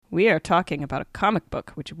we are talking about a comic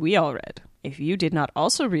book which we all read. If you did not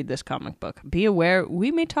also read this comic book, be aware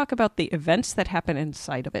we may talk about the events that happen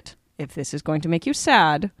inside of it. If this is going to make you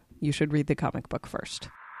sad, you should read the comic book first.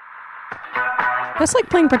 That's like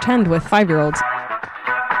playing pretend with 5-year-olds.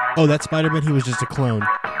 Oh, that Spider-Man, he was just a clone.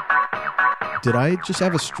 Did I just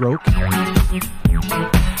have a stroke?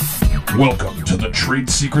 Welcome to the Trade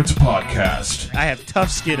Secrets Podcast. I have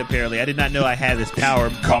tough skin, apparently. I did not know I had this power.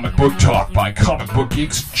 Comic book talk by comic book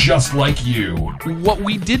geeks just like you. What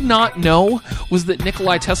we did not know was that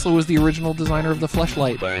Nikolai Tesla was the original designer of the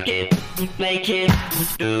fleshlight. Work it, make it,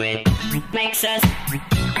 do it, makes us.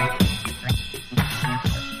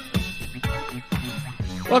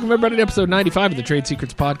 Welcome, everybody, to episode 95 of the Trade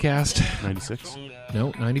Secrets Podcast. 96?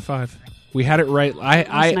 No, 95. We had it right.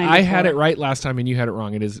 I had it right last time, and you had it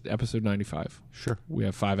wrong. It is episode 95. Sure. We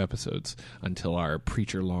have 5 episodes until our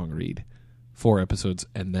Preacher Long read. 4 episodes,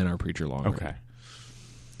 and then our Preacher Long read.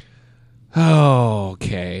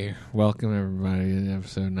 Okay. Welcome, everybody, to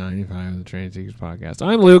episode 95 of the Trade Secrets Podcast.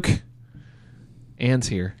 I'm Luke. Ann's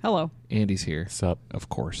here. Hello. Andy's here. Sup? Of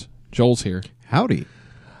course. Joel's here. Howdy.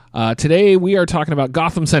 Today we are talking about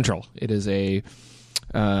Gotham Central. It is a,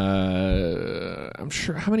 I'm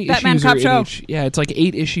sure, how many Batman issues cop are show. in each? Yeah, it's like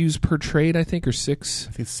 8 issues per trade, I think, or 6.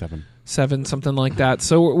 I think it's 7. 7, something like that.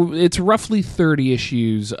 So it's roughly 30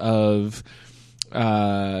 issues of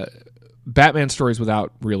Batman stories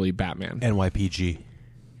without really Batman. NYPG.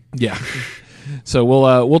 Yeah. So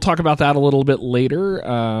we'll talk about that a little bit later.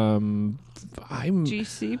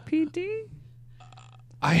 GCPD?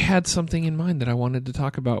 I had something in mind that I wanted to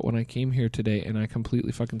talk about when I came here today, and I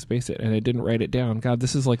completely fucking spaced it, and I didn't write it down. God,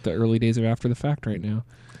 this is like the early days of After the Fact right now.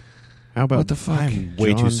 How about What the fuck? I'm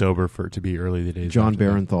Way John, too sober for it to be early days. John after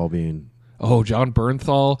that. Barenthal being John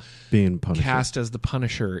Bernthal Punisher. cast as the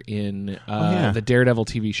Punisher in yeah. the Daredevil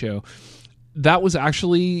TV show. That was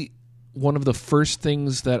actually one of the first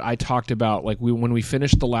things that I talked about. Like when we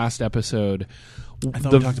finished the last episode, I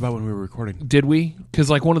thought we talked about when we were recording. Did we? Because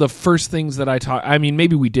like one of the first things that I talked, I mean,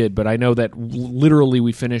 maybe we did, but I know that literally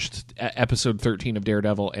we finished episode 13 of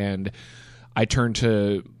Daredevil, and I turned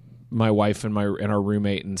to my wife and our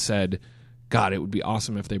roommate and said, "God, it would be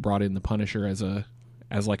awesome if they brought in the Punisher as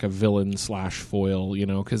like a villain / foil, you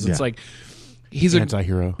know?" Because it's like he's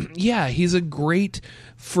Anti-hero. he's a great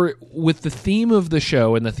with the theme of the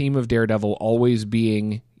show and the theme of Daredevil always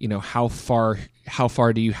being, you know, how far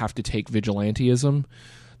do you have to take vigilantism?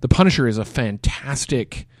 The Punisher is a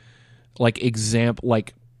fantastic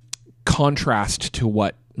contrast to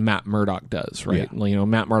what Matt Murdock does, right? Yeah. You know,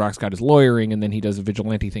 Matt Murdock's got his lawyering, and then he does a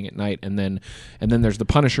vigilante thing at night, and then there's the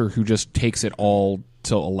Punisher who just takes it all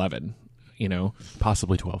till 11, you know,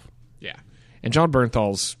 Possibly 12. yeah. And John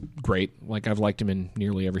Bernthal's great. Like, I've liked him in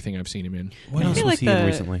nearly everything I've seen him in. What I else feel was like he in the-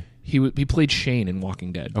 recently? He played Shane in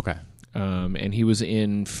Walking Dead. Okay. And he was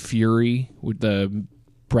in Fury with the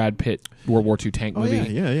Brad Pitt World War II tank Oh,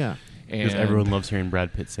 movie. yeah. Because And, everyone loves hearing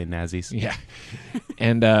Brad Pitt say Nazis. yeah.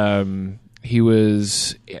 And he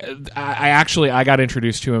was... I got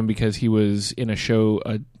introduced to him because he was in a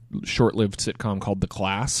short-lived sitcom called The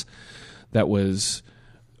Class that was...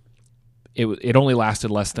 It only lasted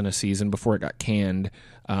less than a season before it got canned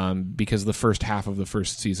because the first half of the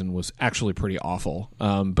first season was actually pretty awful.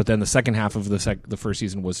 But then the second half of the first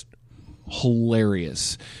season was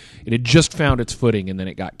hilarious. It had just found its footing, and then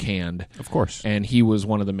it got canned. Of course. And he was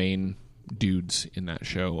one of the main dudes in that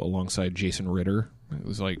show alongside Jason Ritter. It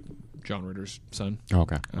was like John Ritter's son. Oh,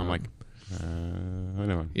 okay. I'm like, I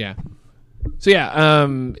know. Yeah. So yeah,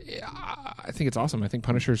 I think it's awesome. I think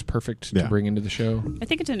Punisher's perfect to Yeah. bring into the show. I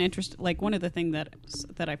think it's an interest. Like one of the things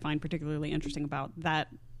that I find particularly interesting about that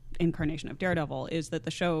incarnation of Daredevil is that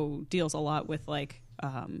the show deals a lot with like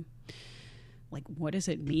what does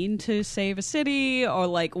it mean to save a city, or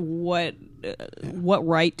like what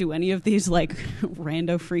right do any of these like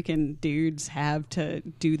rando freaking dudes have to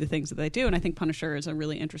do the things that they do? And I think Punisher is a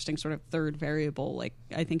really interesting sort of third variable. Like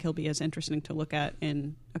I think he'll be as interesting to look at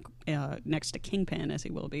in next to Kingpin as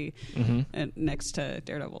he will be next to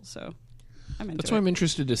Daredevil. So I'm into That's it. why I'm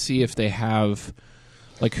interested to see if they have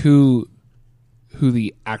like who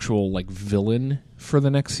the actual like villain for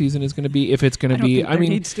the next season is going to be. If it's going I to don't be, think I there mean,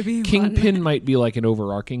 needs to be Kingpin one. might be like an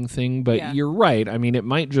overarching thing, but Yeah. you're right. I mean, it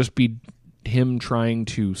might just be him trying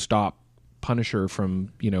to stop Punisher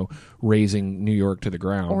from, you know, raising New York to the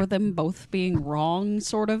ground. Or them both being wrong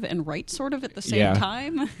sort of and right sort of at the same Yeah.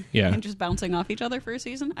 time. Yeah. And just bouncing off each other for a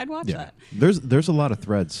season. I'd watch that. There's a lot of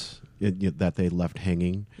threads that they left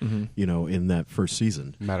hanging, you know, in that first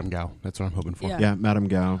season. Madame Gao. That's what I'm hoping for. Yeah. Yeah, Madame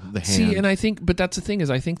Gao, the hand. See, and I think, but that's the thing is,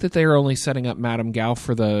 I think that they are only setting up Madame Gao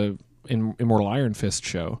for the Immortal Iron Fist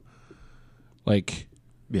show. Like,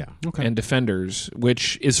 Yeah. and Defenders,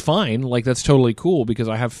 which is fine. Like, that's totally cool because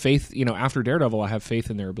I have faith, after Daredevil, I have faith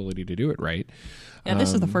in their ability to do it right. Yeah,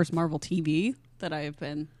 this is the first Marvel TV that I have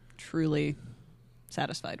been truly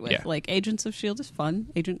satisfied with. Yeah. Like, Agents of S.H.I.E.L.D. is fun.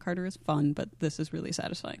 Agent Carter is fun, but this is really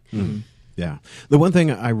satisfying. Yeah. The one thing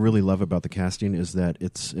I really love about the casting is that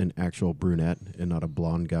it's an actual brunette and not a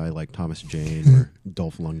blonde guy like Thomas Jane or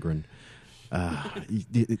Dolph Lundgren.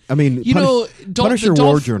 I mean, Punisher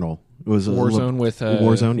War Journal was Warzone with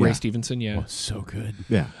Warzone, Ray yeah. Stevenson, yeah. So good.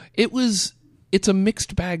 Yeah. It's a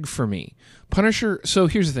mixed bag for me. Punisher, so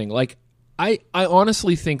here's the thing. Like, I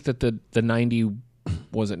honestly think that the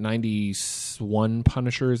 91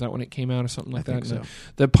 Punisher, is that when it came out or something like that? think so.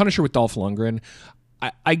 The Punisher with Dolph Lundgren,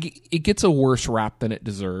 it gets a worse rap than it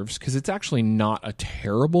deserves because it's actually not a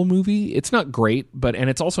terrible movie. It's not great, and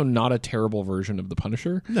it's also not a terrible version of the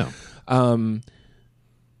Punisher. No.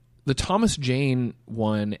 The Thomas Jane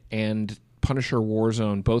one and Punisher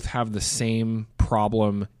Warzone both have the same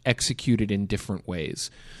problem executed in different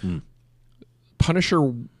ways. The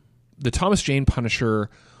Thomas Jane Punisher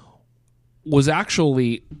was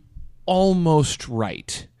actually almost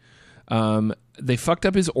right. They fucked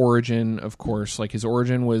up his origin, of course. Like, his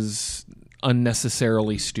origin was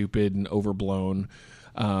unnecessarily stupid and overblown.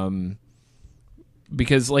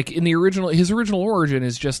 Because, like, in his original origin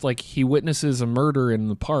is just like he witnesses a murder in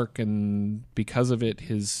the park, and because of it,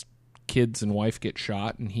 his kids and wife get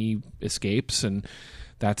shot, and he escapes, and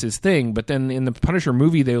that's his thing. But then in the Punisher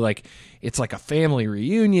movie, it's like a family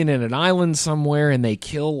reunion in an island somewhere, and they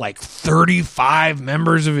kill like 35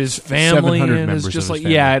 members of his family, 700 and it's members just of like, his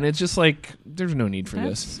family. and it's just like, there's no need for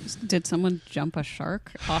this. Did someone jump a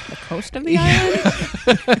shark off the coast of the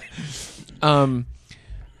island?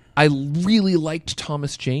 I really liked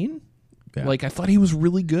Thomas Jane. Yeah. Like, I thought he was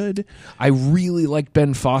really good. I really liked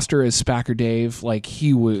Ben Foster as Spacker Dave. Like,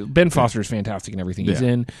 Ben Foster is fantastic in everything he's Yeah.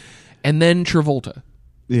 in. And then Travolta.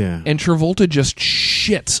 Yeah. And Travolta just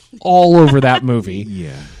shits all over that movie.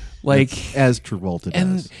 Yeah. Like, as Travolta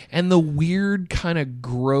does. and the weird kind of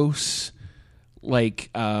gross, like,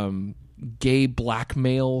 gay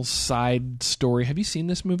blackmail side story. Have you seen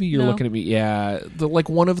this movie? You're No. looking at me. Yeah.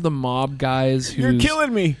 One of the mob guys who's... You're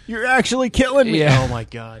killing me. You're actually killing me. Yeah. Oh my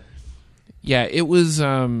god. Yeah, it was...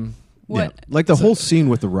 Yeah. Like the whole scene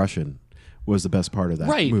with the Russian was the best part of that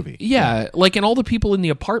right. movie. Yeah. Like, and all the people in the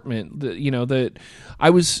apartment, that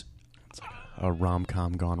I was... A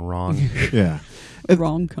rom-com gone wrong. Yeah.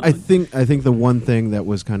 Wrong. I think the one thing that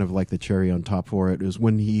was kind of like the cherry on top for it is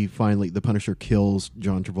when the Punisher kills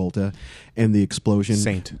John Travolta and the explosion.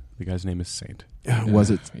 Saint. The guy's name is Saint.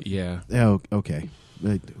 Was it? Yeah. Oh, okay.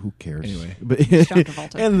 Who cares? Anyway. But John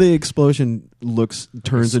Travolta. and the explosion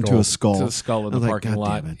turns into a skull. To the skull in I the was like, parking God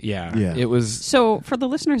lot. damn it. Yeah. It was... So, for the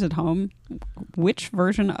listeners at home, which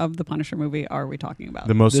version of the Punisher movie are we talking about?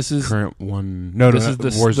 The most This is- current one. No, This no, is the Warzone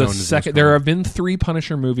second. is the most There current. have been 3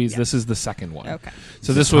 Punisher movies. This is the second one. Okay.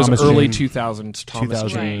 So this was Thomas early Jane. 2000s. Thomas 2000.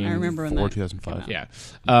 Jane. Right, I remember when 2004, that 2005. came out.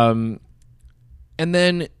 Yeah. And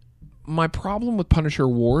then my problem with Punisher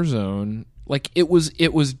Warzone, like, it was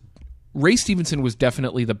Ray Stevenson was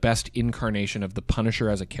definitely the best incarnation of the Punisher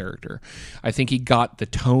as a character. I think he got the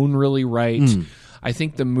tone really right. I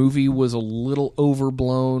think the movie was a little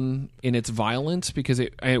overblown in its violence because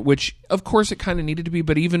which of course it kind of needed to be,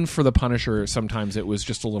 but even for the Punisher, sometimes it was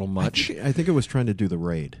just a little much. I think it was trying to do the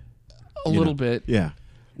raid. A little bit. Yeah.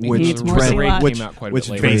 needs more Red Silat. Raid came out quite a which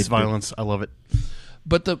bit later. Face violence. I love it.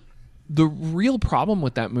 But the real problem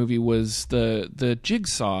with that movie was the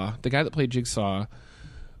Jigsaw, the guy that played Jigsaw.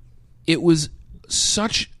 It was so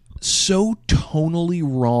tonally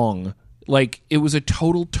wrong. Like, it was a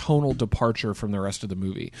total tonal departure from the rest of the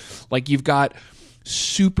movie. Like, you've got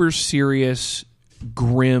super serious,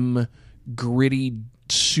 grim, gritty,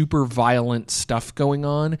 super violent stuff going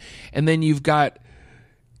on, and then you've got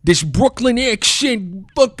this Brooklyn accent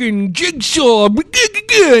fucking Jigsaw,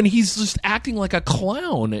 and he's just acting like a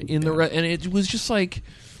clown in the and it was just like...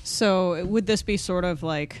 So, would this be sort of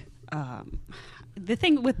like... the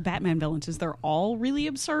thing with Batman villains is they're all really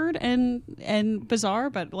absurd and bizarre,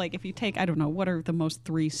 but like if you take, I don't know, what are the most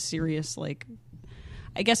 3 serious, like,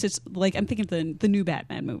 I guess it's like I'm thinking of the new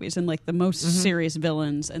Batman movies and like the most serious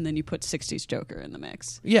villains, and then you put 60s Joker in the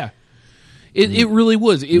mix. Yeah. It really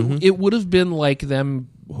was. It would have been like them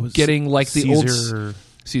getting like the old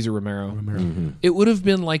Cesar Romero. It would have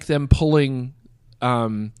been like them pulling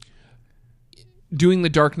doing the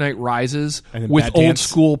Dark Knight Rises And then with Bat old Dance.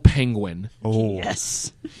 school Penguin. Oh,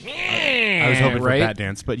 Yes. I was hoping right? for Bat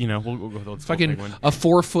Dance, but we'll go with old school Fucking Penguin. a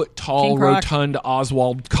 4-foot tall, King Croc. rotund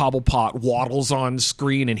Oswald Cobblepot waddles on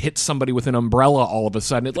screen and hits somebody with an umbrella all of a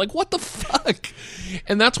sudden. It's like, what the fuck?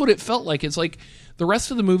 And that's what it felt like. It's like The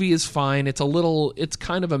rest of the movie is fine. It's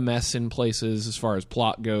kind of a mess in places as far as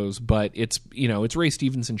plot goes, but it's Ray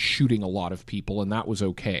Stevenson shooting a lot of people, and that was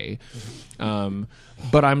okay.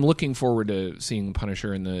 But I'm looking forward to seeing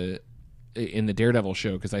Punisher in the Daredevil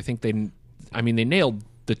show, because I think they nailed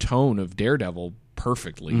the tone of Daredevil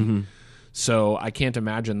perfectly. Mm-hmm. So I can't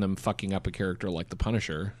imagine them fucking up a character like the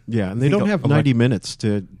Punisher. Yeah, and they don't have 90 minutes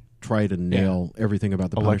to try to nail everything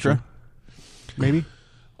about the Elektra? Punisher. Maybe?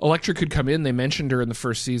 Elektra could come in. They mentioned her in the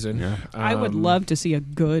first season. Yeah. I would love to see a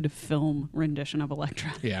good film rendition of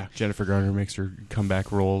Elektra. Yeah. Jennifer Garner makes her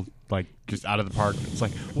comeback role like just out of the park. It's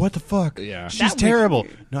like, what the fuck? Yeah. She's terrible.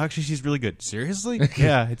 No, actually, she's really good. Seriously?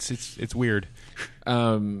 Yeah, it's weird.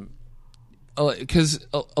 Because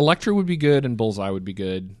Elektra would be good and Bullseye would be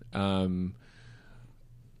good.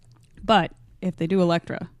 But if they do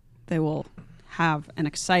Elektra, they will have an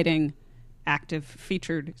exciting, active,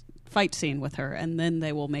 featured fight scene with her, and then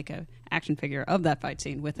they will make a action figure of that fight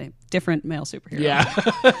scene with a different male superhero. Yeah.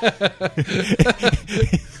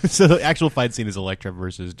 So the actual fight scene is Elektra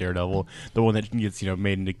versus Daredevil. The one that gets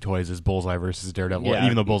made into toys is Bullseye versus Daredevil. Yeah.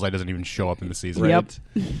 Even though Bullseye doesn't even show up in the season. Yep.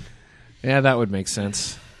 Yeah, that would make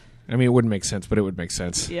sense. I mean, it wouldn't make sense, but it would make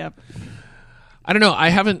sense. Yep. I don't know. I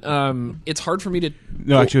haven't. It's hard for me to.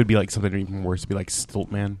 No, actually, it would be like something even worse. It'd be like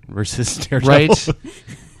Stiltman versus Daredevil. Right.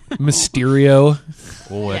 Mysterio.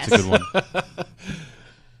 Oh, that's a good one.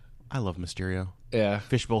 I love Mysterio. Yeah.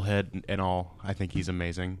 Fishbowl head and all. I think he's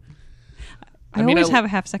amazing. I always have a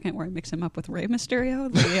half second where I mix him up with Rey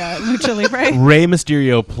Mysterio, the Lucha Libre. Rey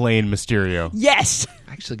Mysterio playing Mysterio. Yes!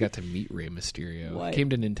 I actually got to meet Rey Mysterio. What? He came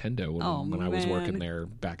to Nintendo when I was working there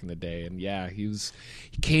back in the day, and yeah, he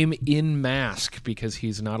came in mask because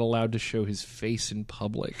he's not allowed to show his face in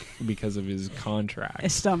public because of his contract.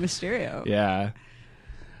 Está Mysterio. Yeah.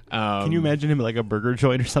 Can you imagine him at like a burger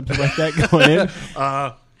joint or something like that going in?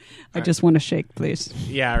 I just want to shake, please.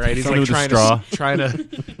 Yeah, right. He's Somebody like with a trying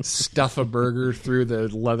to stuff a burger through the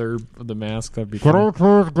leather of the mask. That'd be Can I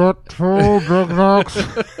funny. please get 2 Big Macs?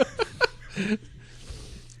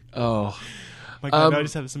 Oh. My God, now I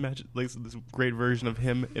just have this great version of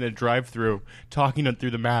him in a drive-through talking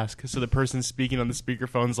through the mask. So the person speaking on the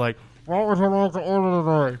speakerphone's like, What would you like to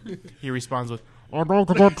order today? he responds with, I'd like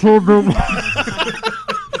to get 2 Big Macs.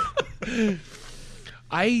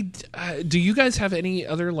 Do you guys have any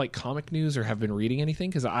other like comic news or have been reading anything?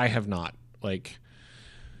 Because I have not. Like,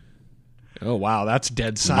 oh wow, that's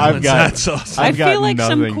dead silence. That's awesome. I feel like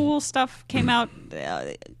nothing. some cool stuff came out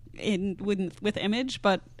with Image,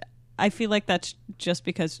 but I feel like that's just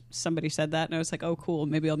because somebody said that, and I was like, oh cool,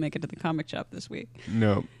 maybe I'll make it to the comic shop this week.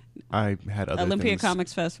 no, I had other Olympia things.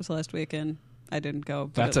 Comics Fest was last weekend. I didn't go.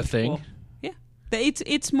 But That's it a was thing? cool. Yeah, but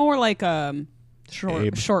it's more like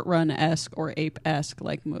short run-esque or ape-esque,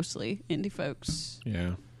 like mostly indie folks.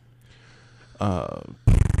 Yeah.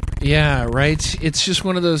 Yeah, right. It's just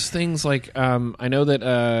one of those things. Like, I know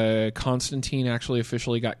that Constantine actually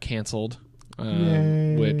officially got canceled,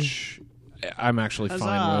 which I'm actually fine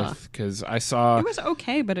Huzzah. with because I saw. It was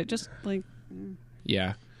okay, but it just like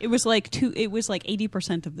Yeah. it was like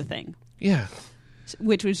 80% of the thing, Yeah.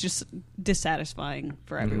 which was just dissatisfying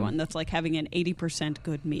for everyone. That's like having an 80%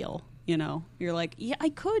 good meal. You know, you're like, yeah, I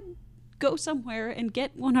could go somewhere and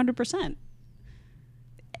get 100%.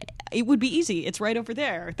 It would be easy. It's right over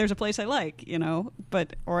there. There's a place I like,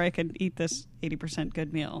 or I could eat this 80%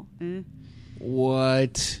 good meal.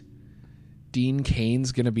 What? Dean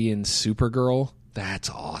Cain's going to be in Supergirl? That's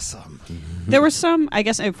awesome. There was some, I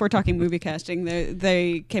guess, if we're talking movie casting,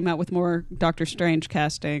 they came out with more Doctor Strange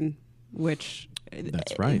casting, which...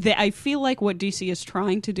 That's right. I feel like what DC is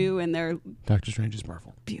trying to do, and they're Doctor Strange is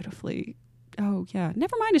Marvel. beautifully... Oh, yeah.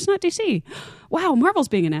 Never mind. It's not DC. Wow, Marvel's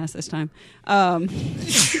being an ass this time.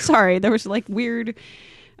 Sorry. There was like weird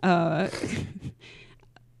gray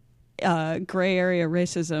area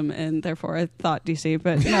racism, and therefore I thought DC,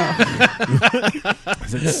 but no.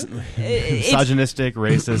 Misogynistic,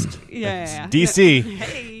 racist. Yeah. DC.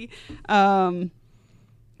 Hey.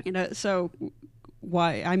 So...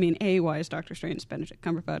 Why? I mean, why is Doctor Strange Benedict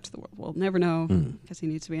Cumberbatch? We'll never know because he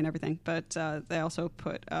needs to be in everything. But they also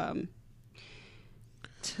put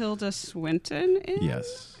Tilda Swinton in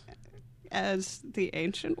as the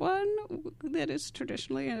Ancient One that is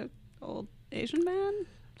traditionally an old Asian man.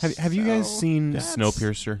 Have you guys seen that's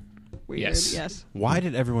Snowpiercer? Weird. Yes. Why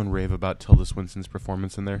did everyone rave about Tilda Swinton's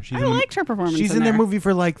performance in there? I liked her performance. She's in their movie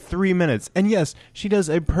for like 3 minutes, and yes, she does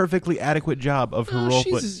a perfectly adequate job of her role.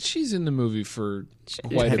 But She's in the movie for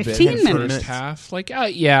quite a bit. 15 in the minutes. first half. Like,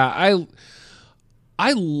 yeah, I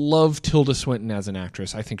I love Tilda Swinton as an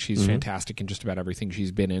actress. I think she's fantastic in just about everything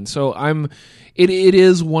she's been in. So it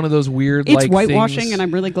is one of those weird It's like whitewashing, things. and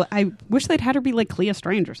I'm really glad. I wish they'd had her be like Clea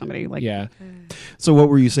Strange or somebody. Like, Yeah. So what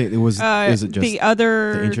were you saying? It was is it just the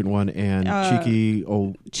other the ancient one and cheeky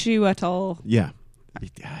old? Chiwetel? Yeah, I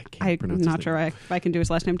can't I'm pronounce not his sure name. if I can do his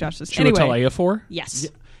last name justice. Chiwetel Anyway, Ejiofor? yes,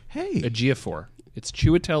 Hey, Ejiofor. It's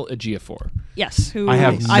Chiwetel Ejiofor. yes. Who I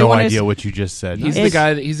have no wanna idea what you just said. He's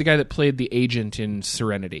It's- the guy that played the agent in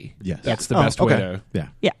Serenity. Yes. That's the Oh, best way okay. to. Yeah.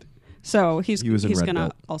 Yeah. So he's He was in Red gonna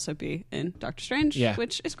Belt. also be in Doctor Strange, Yeah.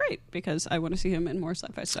 which is great because I want to see him in more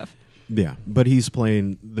sci-fi stuff. Yeah, but he's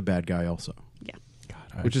playing the bad guy also. Yeah.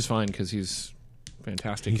 Which is fine because he's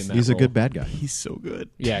fantastic in that He's a role. good bad guy. He's so good.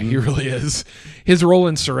 Yeah, he really is. His role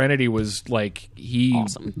in Serenity was like he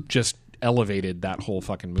Awesome. just elevated that whole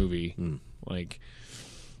fucking movie. Like,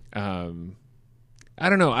 I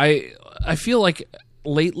don't know. I feel like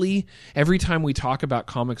lately, every time we talk about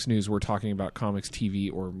comics news, we're talking about comics TV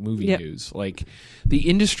or movie Yep. news. Like, the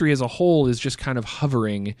industry as a whole is just kind of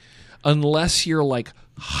hovering, unless you're like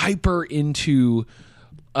hyper into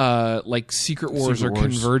like Secret Wars Secret or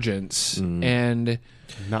Wars. Convergence, and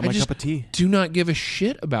Not I my just cup of tea. do not give a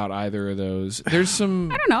shit about either of those. There's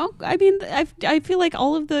some I don't know. I mean, I feel like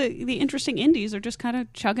all of the interesting indies are just kind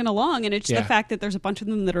of chugging along, and it's Yeah. the fact that there's a bunch of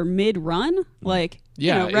them that are mid-run. Like,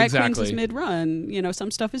 Yeah, Red Queens exactly. is mid-run. You know, some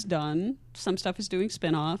stuff is done, some stuff is doing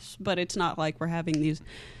spin-offs, but it's not like we're having these.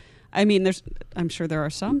 I mean, I'm sure there are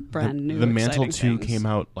some brand new. The Mantle 2 exciting things. came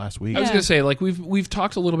out last week. I was Yeah. going to say, like we've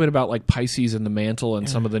talked a little bit about like Pisces and the Mantle and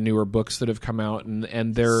some of the newer books that have come out,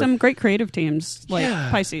 and they're Some great creative teams like Yeah.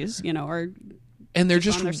 Pisces, you know, are and they're on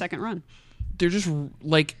just their second run. they're just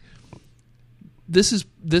like this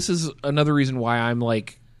is another reason why I'm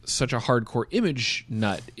like such a hardcore Image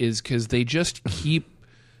nut is because they just keep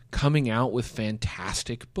coming out with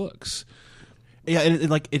fantastic books. Yeah, and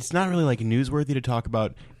like it's not really like newsworthy to talk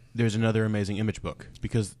about. There's another amazing Image book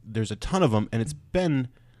because there's a ton of them, and it's been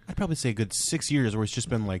I'd probably say a good 6 years where it's just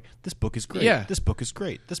been like this book is great. Yeah. This book is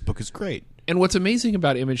great. This book is great. And what's amazing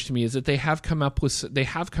about Image to me is that they have come out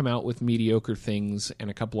with mediocre things and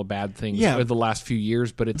a couple of bad things Yeah. over the last few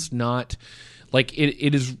years, but it's not like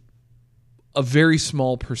it is a very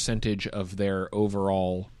small percentage of their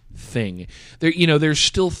overall thing. There's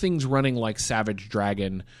still things running like Savage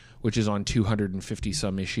Dragon, which is on 250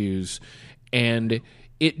 some issues, and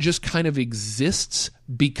it just kind of exists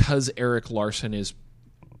because Eric Larson is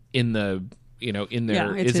in the in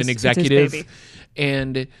there Yeah, it's is an his executive, baby.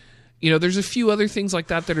 and there's a few other things like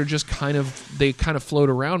that are just kind of float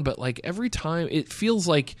around, but like every time it feels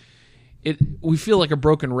like we feel like a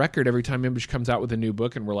broken record every time Image comes out with a new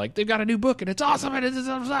book, and we're like, they've got a new book and it's awesome and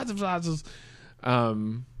it's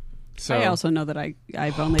so I also know that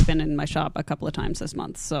I've only been in my shop a couple of times this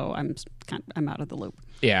month, so I'm out of the loop.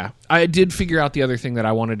 yeah, I did figure out the other thing that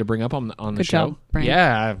I wanted to bring up on the Good show. job, Brain.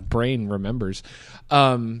 Yeah, Brain remembers.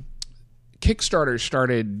 Kickstarter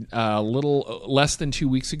started a little less than 2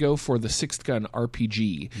 weeks ago for the Sixth Gun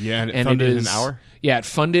RPG. Yeah, and it funded in an is- hour? Yeah, it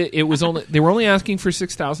funded. It was only they were only asking for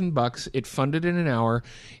 $6,000. It funded in an hour.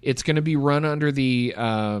 It's going to be run under the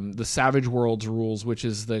Savage Worlds rules, which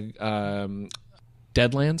is the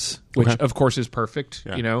Deadlands, which Okay. of course is perfect.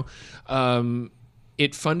 Yeah.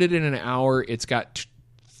 It funded in an hour. It's got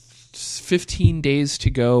 15 days to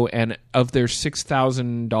go, and of their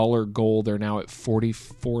 $6,000 goal, they're now at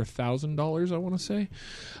 $44,000. I want to say,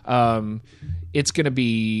 it's going to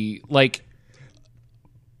be like.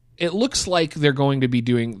 It looks like they're going to be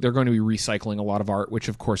recycling a lot of art, which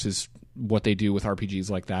of course is what they do with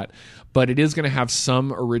RPGs like that. But it is going to have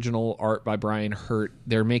some original art by Brian Hurt.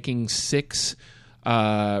 They're making 6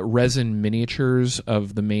 resin miniatures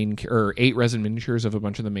of the main, or 8 resin miniatures of a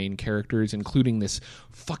bunch of the main characters, including this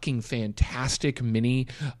fucking fantastic mini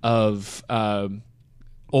of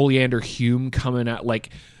Oleander Hume coming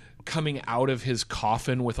out of his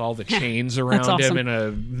coffin with all the chains around awesome. him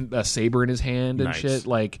and a saber in his hand and Nice. shit.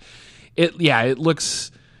 Like it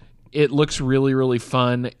looks really, really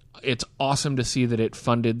fun. It's awesome to see that it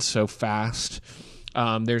funded so fast.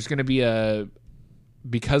 There's going to be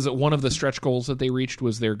because one of the stretch goals that they reached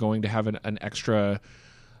was they're going to have an extra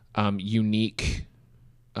unique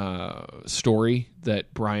story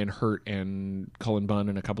that Brian Hurt and Cullen Bunn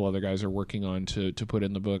and a couple other guys are working on to put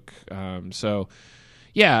in the book. So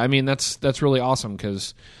yeah, I mean that's really awesome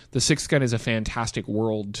because the Sixth Gun is a fantastic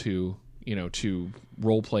world to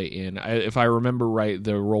role play in. If I remember right,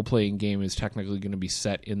 the role playing game is technically going to be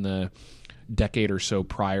set in the decade or so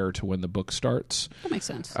prior to when the book starts. That makes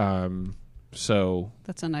sense. So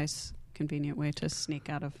That's a nice, convenient way to sneak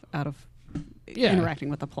out of Yeah. interacting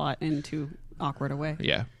with the plot in too awkward a way.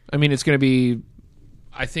 yeah, I mean it's going to be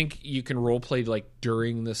I think you can role play like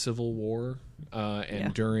during the Civil War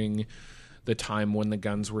and during the time when the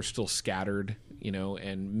guns were still scattered,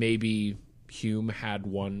 and maybe Hume had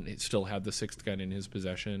still had the sixth gun in his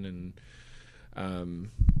possession, and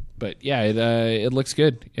but yeah, it looks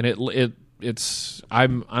good, and it's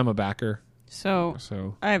I'm a backer. So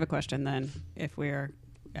I have a question then. If we're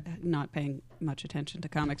not paying much attention to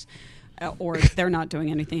comics, or they're not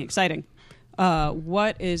doing anything exciting,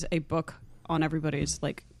 what is a book on everybody's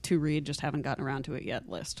like to read, just haven't gotten around to it yet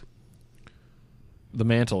list? The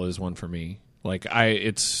Mantle is one for me. Like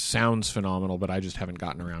it sounds phenomenal, but I just haven't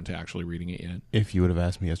gotten around to actually reading it yet. If you would have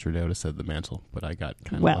asked me yesterday, I would have said The Mantle, but I got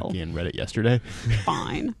kind of lucky and read it yesterday.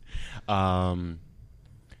 Fine. Man,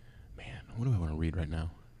 what do I want to read right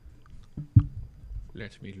now?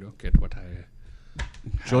 Let me look at what I...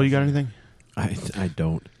 Joel, you got anything? I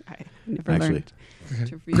don't. I never Actually. learned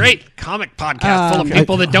to read. Great comic podcast full of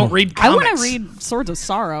people that don't read I comics. want to read Swords of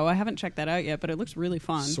Sorrow. I haven't checked that out yet, but it looks really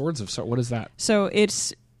fun. Swords of Sorrow. What is that? So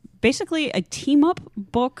it's basically a team-up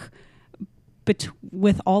book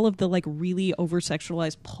with all of the like really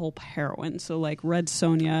over-sexualized pulp heroines. So like Red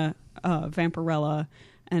Sonja, Vampirella,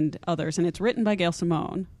 and others. And it's written by Gail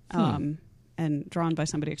Simone and drawn by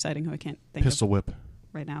somebody exciting who I can't think Pistol of Whip.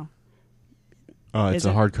 right now. It's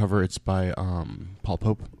a hardcover. It's by Paul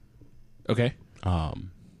Pope. Okay.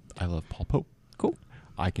 I love Paul Pope. Cool.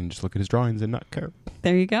 I can just look at his drawings and not care.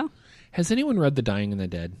 There you go. Has anyone read The Dying and the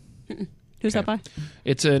Dead? Who's that by?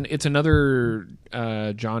 It's another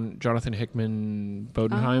Jonathan Hickman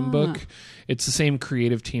Bodenheim book. It's the same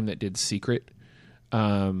creative team that did Secret,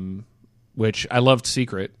 which I loved.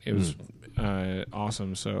 Secret. It was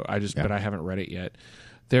awesome. So but I haven't read it yet.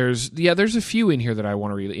 There's a few in here that I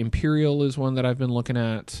want to read. Imperial is one that I've been looking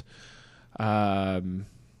at. I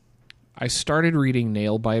started reading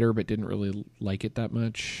Nailbiter, but didn't really like it that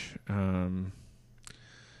much.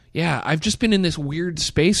 I've just been in this weird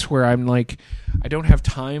space where I'm like, I don't have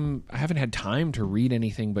time. I haven't had time to read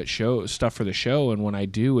anything but stuff for the show. And when I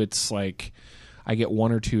do, it's like I get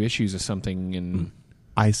one or two issues of something. And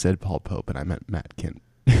I said Paul Pope, and I meant Matt Kint.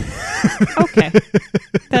 Okay.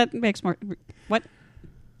 That makes more... What?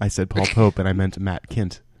 I said Paul Pope, and I meant Matt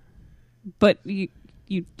Kint. But you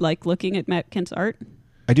like looking at Matt Kint's art?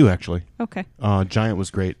 I do, actually. Okay. Giant was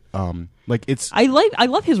great. I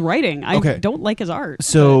love his writing. I don't like his art.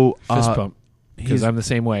 So fist pump, because I'm the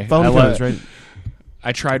same way. Right?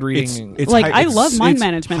 I tried reading. I love Mind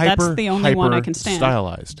Management. That's the only one I can stand.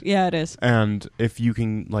 Stylized. Yeah, it is. And if you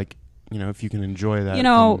can, if you can enjoy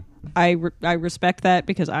that, I respect that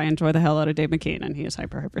because I enjoy the hell out of Dave McKean, and he is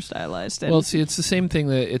hyper stylized. Well, see, it's the same thing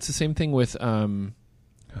with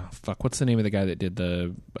what's the name of the guy that did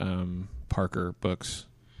the Parker books?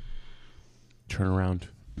 Turn around.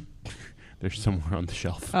 They're somewhere on the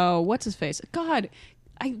shelf. Oh, what's his face? God,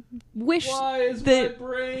 I wish my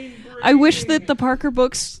brain I wish that the Parker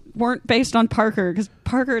books weren't based on Parker, because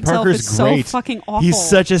Parker itself Parker's is great. so fucking awful. He's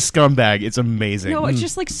such a scumbag. It's amazing. No, it's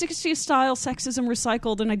just like 60s style sexism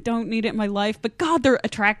recycled, and I don't need it in my life. But God, they're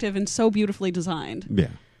attractive and so beautifully designed.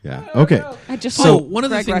 Yeah. Okay. I just one of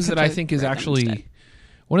the things that I Rucka think to is read them actually instead.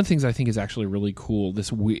 one of the things I think is actually really cool.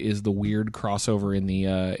 This is the weird crossover in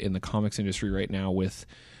the comics industry right now with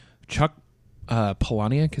Chuck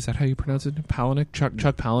Palahniuk. Is that how you pronounce it? Palahniuk. Chuck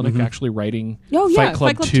Palahniuk actually writing Fight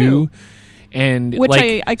Club 2. And which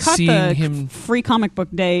like, I caught seeing the free comic book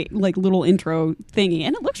day like little intro thingy,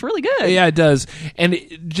 and it looks really good. Yeah, it does. And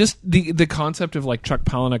just the concept of like Chuck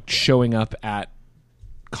Palahniuk showing up at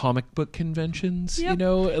comic book conventions, Yep.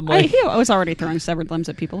 and like I was already throwing severed limbs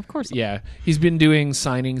at people, of course. yeah, he's been doing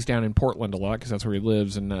signings down in Portland a lot because that's where he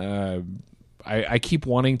lives, and I keep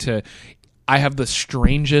wanting to. I have the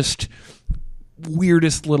strangest,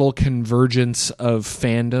 weirdest little convergence of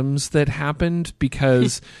fandoms that happened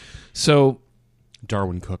because so.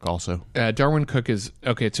 Darwin Cook also. Darwin Cook is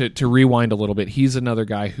okay. To rewind a little bit, he's another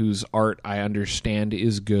guy whose art I understand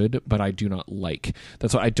is good, but I do not like.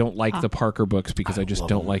 That's why I don't like the Parker books because I just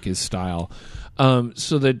don't like his style.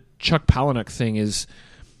 So the Chuck Palahniuk thing is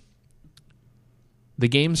the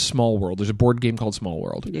game Small World. There's a board game called Small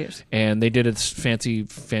World, Yes. and they did its fancy,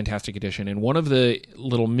 fantastic edition. And one of the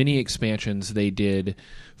little mini expansions they did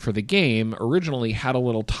for the game originally had a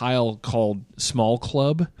little tile called Small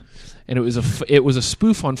Club. And it was a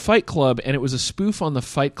spoof on Fight Club, and it was a spoof on the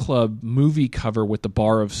Fight Club movie cover with the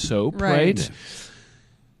bar of soap, right?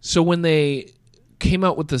 So when they came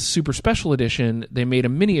out with the super special edition, they made a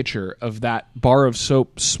miniature of that bar of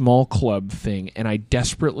soap Small Club thing, and I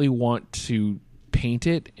desperately want to paint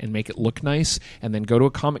it and make it look nice, and then go to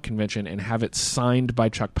a comic convention and have it signed by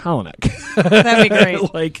Chuck Palahniuk. That'd be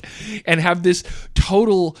great. Like, and have this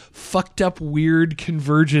total fucked up weird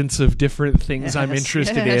convergence of different things I'm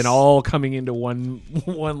interested in, all coming into one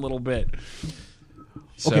little bit.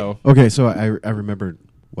 So Okay, so I remembered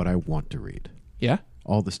what I want to read. yeah.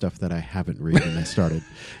 All the stuff that I haven't read and I started.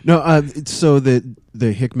 No, so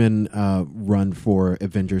the Hickman run for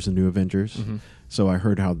Avengers and New Avengers. Mm-hmm. So I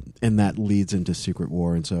heard how, and that leads into Secret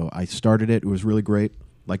War, and so I started it. It was really great.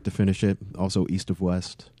 Like to finish it. Also, East of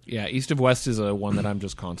West. Yeah, East of West is one that I'm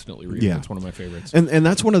just constantly reading. Yeah. It's one of my favorites. And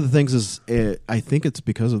that's one of the things is I think it's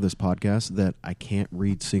because of this podcast that I can't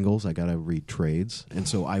read singles. I got to read trades, and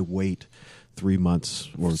so I wait 3 months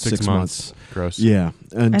or 6 months. Gross. Yeah,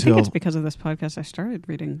 until I think it's because of this podcast I started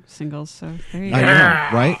reading singles. So there you go. I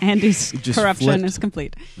know, right? Andy's It just corruption flipped. is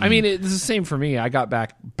complete. I mean, it's the same for me. I got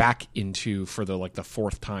back into for the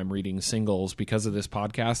fourth time reading singles because of this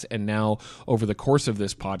podcast, and now over the course of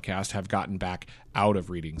this podcast, have gotten back out of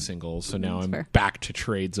reading singles. So now That's I'm fair. back to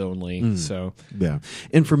trades only. So Yeah,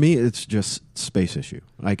 and for me, it's just space issue.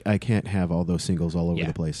 I can't have all those singles all over Yeah.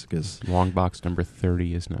 the place because Long box number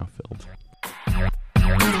 30 is now filled.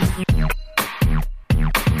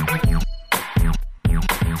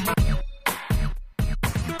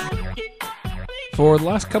 for the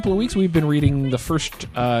last couple of weeks, we've been reading the first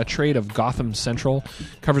trade of Gotham Central.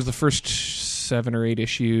 Covers the first 7 or 8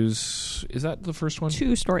 issues. Is that the first one?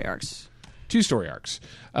 2 story arcs. 2 story arcs.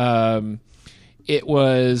 It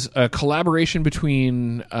was a collaboration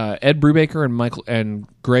between Ed Brubaker and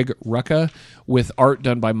Greg Rucka, with art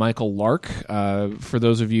done by Michael Lark. For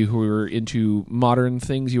those of you who are into modern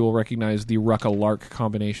things, you will recognize the Rucka-Lark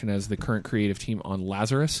combination as the current creative team on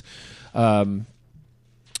Lazarus. It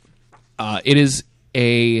is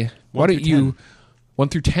a... Why don't you... 1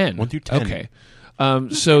 through 10? 1 through 10. Okay.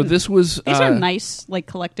 So this was... These are nice,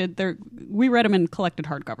 collected. We read them in collected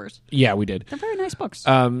hardcovers. Yeah, we did. They're very nice books.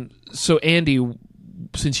 So Andy,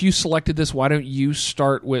 since you selected this, why don't you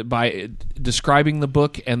start by describing the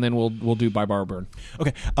book, and then we'll do By Barbara Byrne.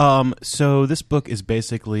 Okay. So this book is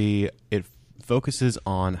basically, it focuses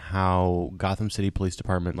on how Gotham City Police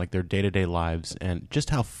Department, their day-to-day lives, and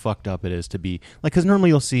just how fucked up it is to be because normally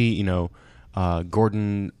you'll see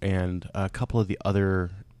Gordon and a couple of the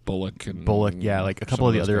other Bullock, yeah, a couple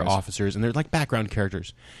of the other officers, and they're background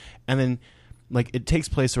characters, and then it takes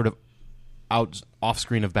place sort of off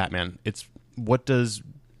screen of Batman. It's what does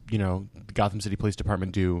the Gotham City Police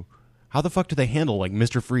Department do? How the fuck do they handle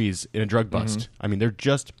Mr. Freeze in a drug bust? Mm-hmm. I mean, they're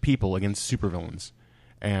just people against supervillains,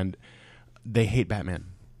 and they hate Batman.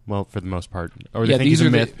 Well, for the most part, or they think he's a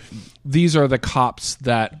myth. These are the cops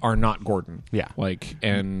that are not Gordon. Yeah,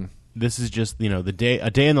 and. This is just a day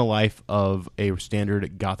in the life of a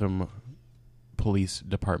standard Gotham Police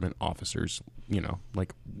Department officers.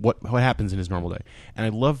 What happens in his normal day. And I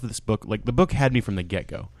love this book. The book had me from the get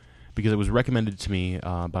go because it was recommended to me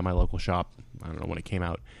by my local shop. I don't know when it came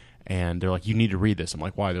out, and they're like, "You need to read this." I'm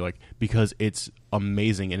like, "Why?" They're like, "Because it's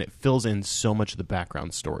amazing and it fills in so much of the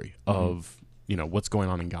background story of what's going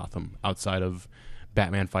on in Gotham outside of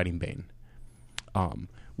Batman fighting Bane."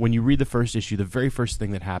 When you read the first issue, the very first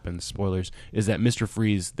thing that happens, spoilers, is that Mr.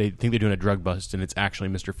 Freeze, they think they're doing a drug bust, and it's actually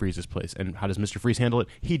Mr. Freeze's place. And how does Mr. Freeze handle it?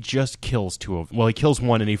 He just kills 2 of them. Well, he kills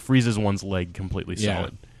one, and he freezes one's leg completely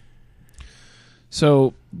solid.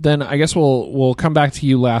 So then I guess we'll come back to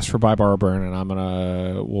you last for By Barbara Byrne,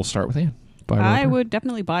 and we'll start with Anne. I would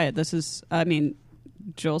definitely buy it. This is,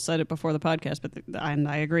 Joel said it before the podcast, and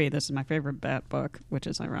I agree. This is my favorite Bat book, which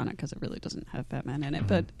is ironic because it really doesn't have Batman in it.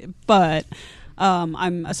 Mm-hmm. But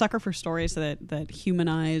I'm a sucker for stories that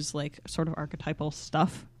humanize sort of archetypal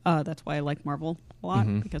stuff. That's why I like Marvel a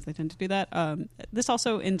lot because they tend to do that. This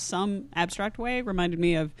also, in some abstract way, reminded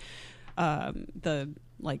me of the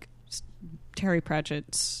Terry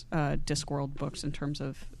Pratchett's Discworld books in terms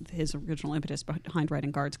of his original impetus behind writing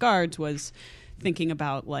Guards was thinking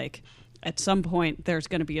about at some point there's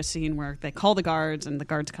going to be a scene where they call the guards and the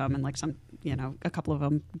guards come and a couple of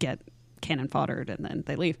them get cannon foddered and then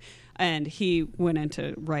they leave, and he went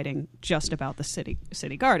into writing just about the city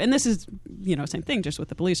guard. And this is same thing just with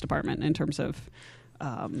the police department in terms of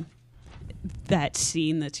that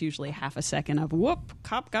scene that's usually half a second of whoop,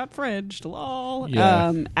 cop got fridged, lol,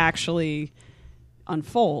 actually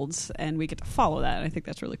unfolds, and we get to follow that. I think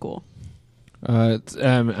that's really cool.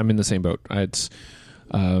 I'm in the same boat.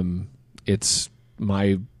 It's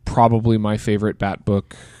probably my favorite Bat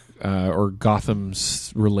book or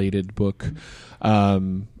Gotham's related book.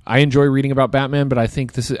 I enjoy reading about Batman, but I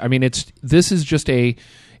think this is just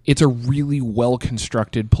it's a really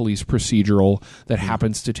well-constructed police procedural that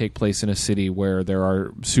happens to take place in a city where there are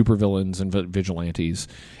supervillains and vigilantes.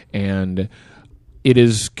 And it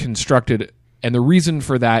is constructed, and the reason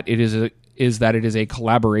for that is that it is a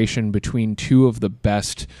collaboration between two of the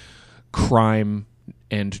best crime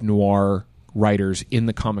and noir writers in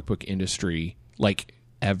the comic book industry, like,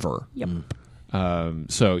 ever. Yep.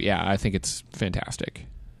 So, yeah, I think it's fantastic.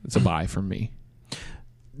 It's a buy from me.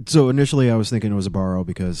 So initially I was thinking it was a borrow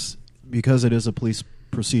because it is a police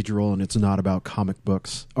procedural and it's not about comic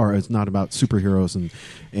books, or it's not about superheroes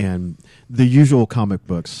and the usual comic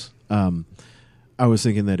books. I was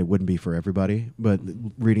thinking that it wouldn't be for everybody, but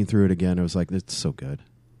reading through it again, I was like, it's so good.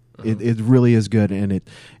 It really is good, and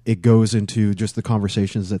it goes into just the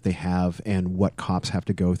conversations that they have and what cops have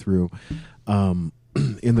to go through in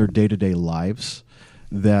their day-to-day lives,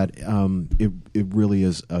 that it really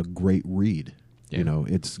is a great read. Yeah. You know,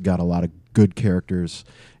 it's got a lot of good characters.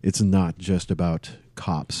 It's not just about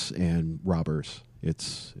cops and robbers.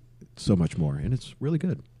 It's so much more, and it's really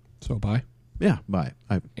good. So buy? Yeah, buy.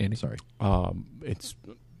 Andy? Sorry. It's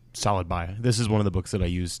solid buy. This is one of the books that I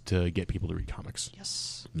use to get people to read comics.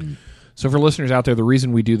 Yes. So for listeners out there, the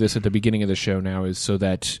reason we do this at the beginning of the show now is so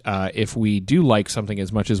that if we do like something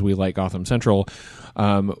as much as we like Gotham Central,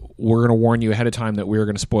 we're going to warn you ahead of time that we're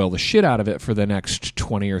going to spoil the shit out of it for the next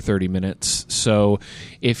 20 or 30 minutes. So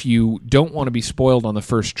if you don't want to be spoiled on the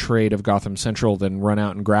first trade of Gotham Central, then run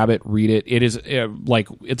out and grab it, read it. It is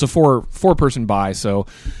it's a four-person buy, so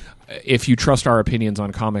if you trust our opinions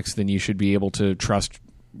on comics, then you should be able to trust,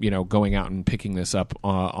 going out and picking this up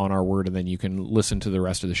on our word, and then you can listen to the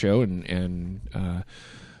rest of the show and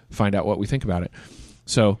find out what we think about it.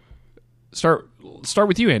 So start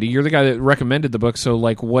with you, Andy. You're the guy that recommended the book. So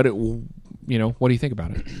what do you think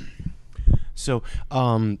about it? So,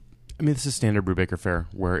 this is standard Brubaker fare,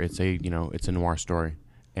 where it's a noir story,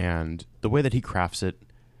 and the way that he crafts it,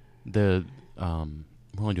 we're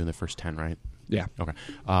only doing the first 10, right? Yeah. Okay.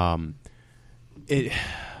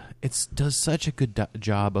 It does such a good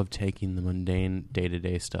job of taking the mundane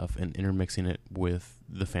day-to-day stuff and intermixing it with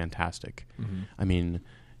the fantastic. Mm-hmm. I mean,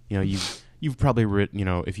 you've probably written,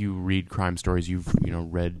 if you read crime stories, you've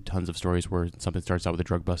read tons of stories where something starts out with a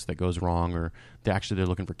drug bust that goes wrong, or they're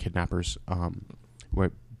looking for kidnappers.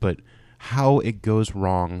 But how it goes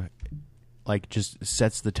wrong, just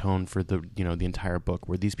sets the tone for the the entire book,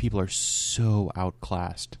 where these people are so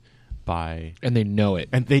outclassed by, and they know it,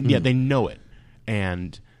 and they know it,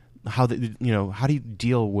 and how do you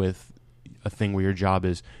deal with a thing where your job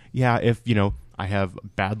is, if I have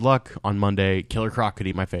bad luck on Monday, Killer Croc could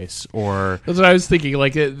eat my face, or that's what I was thinking.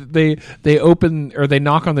 They open, or they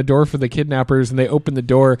knock on the door for the kidnappers, and they open the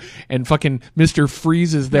door, and fucking Mr.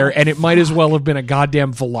 Freeze is there, and it might as well have been a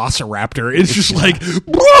goddamn velociraptor. It's just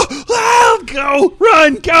go,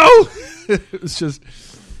 run, go. It's just.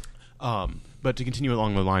 But to continue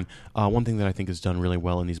along the line, one thing that I think is done really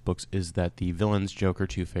well in these books is that the villains, Joker,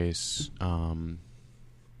 Two-Face,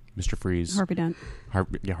 Mr. Freeze, Harvey Dent,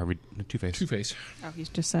 Harvey Two-Face. Oh, he's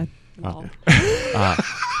just said.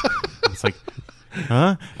 It's like,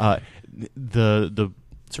 huh? The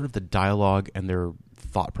sort of the dialogue and their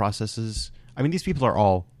thought processes. I mean, these people are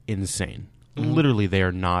all insane. Mm-hmm. Literally, they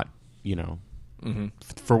are not.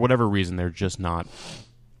 For whatever reason, they're just not.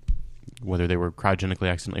 Whether they were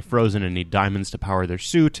cryogenically accidentally frozen and need diamonds to power their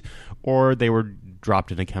suit, or they were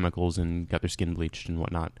dropped into chemicals and got their skin bleached and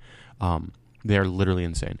whatnot. They are literally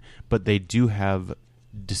insane. But they do have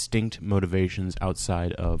distinct motivations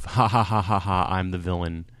outside of, ha ha ha ha ha, I'm the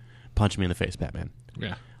villain, punch me in the face, Batman.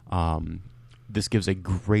 Yeah. This gives a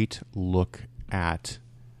great look at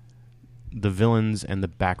the villains and the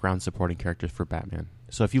background supporting characters for Batman.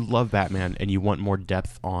 So if you love Batman and you want more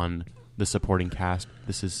depth on the supporting cast,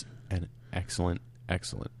 this is an excellent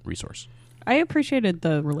resource. I appreciated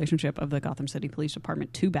the relationship of the Gotham City Police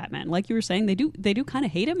Department to Batman. Like you were saying, they do kind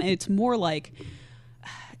of hate him. It's more like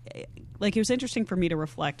it was interesting for me to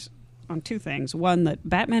reflect on two things. One, that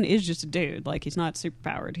Batman is just a dude. Like, he's not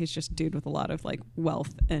superpowered. He's just a dude with a lot of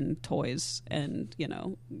wealth and toys and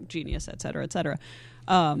genius, et cetera, et cetera.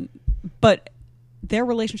 But their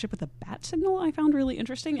relationship with the bat signal I found really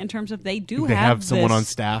interesting in terms of they have someone on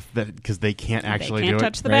staff that, because they can't actually do it.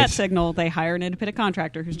 Touch the bat signal. They hire an independent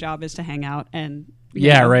contractor whose job is to hang out and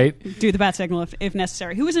do the bat signal if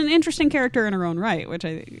necessary. Who is an interesting character in her own right, which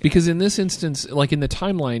because in this instance, in the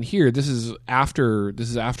timeline here, this is after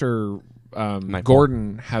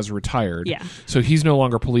Gordon has retired. Yeah. So he's no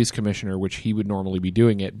longer police commissioner, which he would normally be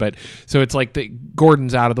doing it. But so it's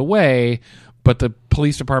Gordon's out of the way. But the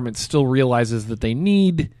police department still realizes that they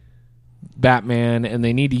need Batman and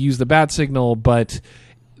they need to use the bat signal, but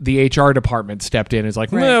the HR department stepped in. Is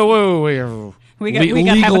like, Right. whoa. We got to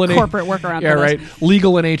have a and corporate workaround. Yeah, for this. right.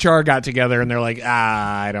 Legal and HR got together, and they're like,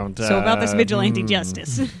 I don't. So about this vigilante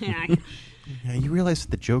justice. Yeah, you realize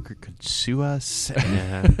that the Joker could sue us?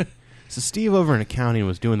 And so Steve over in accounting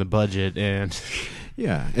was doing the budget, and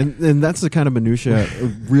Yeah, and that's the kind of minutia,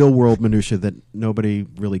 real world minutia that nobody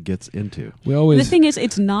really gets into. We always. The thing is,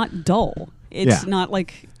 it's not dull. It's Yeah. not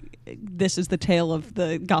like this is the tale of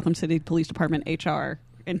the Gotham City Police Department HR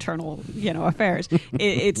internal, affairs.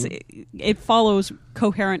 It follows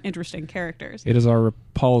coherent, interesting characters. It is our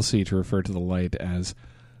policy to refer to the light as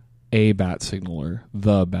a bat signal or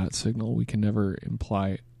the bat signal. We can never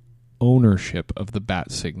imply ownership of the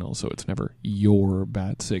bat signal, so it's never your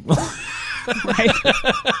bat signal. Right?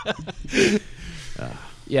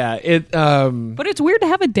 Yeah, it. But it's weird to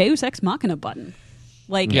have a Deus Ex Machina button.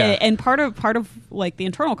 Like, Yeah. and part of like the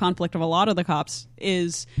internal conflict of a lot of the cops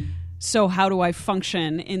is, so how do I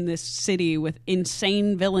function in this city with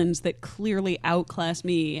insane villains that clearly outclass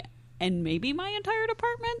me and maybe my entire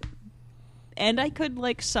department? And I could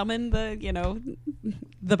like summon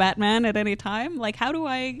the Batman at any time. Like, how do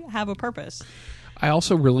I have a purpose? I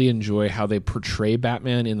also really enjoy how they portray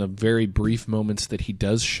Batman in the very brief moments that he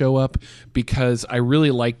does show up, because I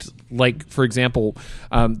really liked, like, for example,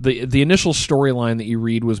 the initial storyline that you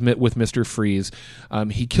read was with Mr. Freeze.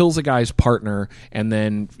 He kills a guy's partner and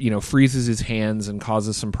then, freezes his hands and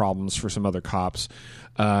causes some problems for some other cops.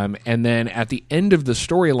 And then at the end of the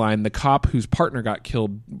storyline, the cop whose partner got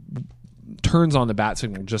killed turns on the bat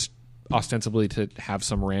signal just ostensibly to have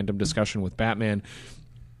some random discussion with Batman.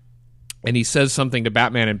 And he says something to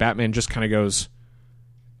Batman, and Batman just kind of goes,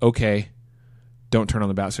 okay, don't turn on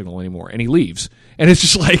the bat signal anymore. And he leaves. And it's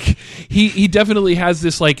just like, he definitely has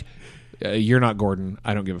this like, you're not Gordon.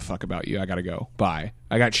 I don't give a fuck about you. I got to go. Bye.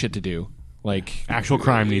 I got shit to do. Like, actual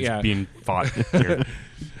crime needs being fought here.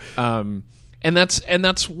 And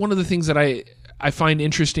that's one of the things that I find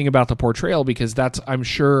interesting about the portrayal, because I'm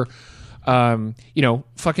sure, fucking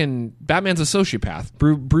Batman's a sociopath.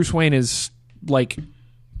 Bruce Wayne is like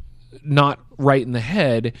not right in the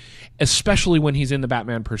head, especially when he's in the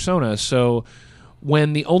Batman persona. So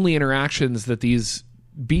when the only interactions that these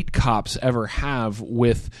beat cops ever have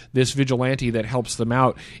with this vigilante that helps them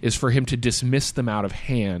out is for him to dismiss them out of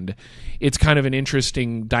hand, it's kind of an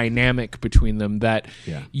interesting dynamic between them that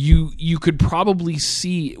you could probably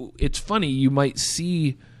see. It's funny, you might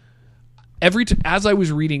see as I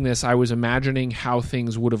was reading this, I was imagining how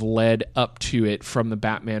things would have led up to it from the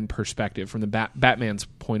Batman perspective, from the Batman's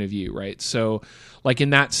point of view, right? So, like in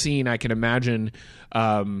that scene, I can imagine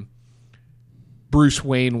Bruce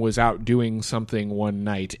Wayne was out doing something one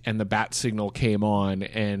night, and the bat signal came on,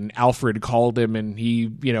 and Alfred called him, and he,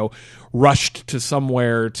 rushed to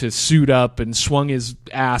somewhere to suit up and swung his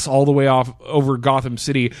ass all the way off over Gotham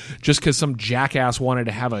City just because some jackass wanted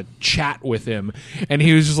to have a chat with him, and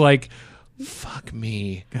he was just like, fuck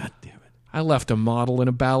me. God damn it. I left a model and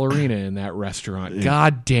a ballerina in that restaurant.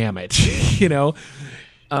 God damn it.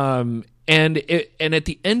 And at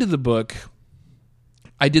the end of the book,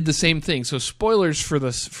 I did the same thing. So spoilers for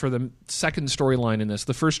the second storyline in this.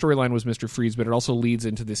 The first storyline was Mr. Freeze, but it also leads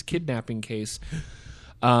into this kidnapping case.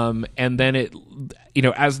 And then it,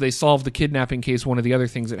 as they solve the kidnapping case, one of the other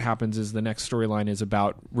things that happens is the next storyline is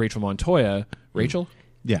about Rachel Montoya. Rachel?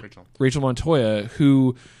 Yeah. Rachel Montoya,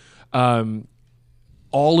 who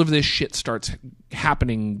all of this shit starts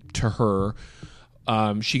happening to her.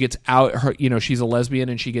 She gets out. She's a lesbian,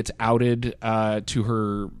 and she gets outed to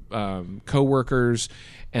her coworkers,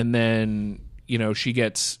 and then she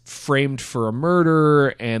gets framed for a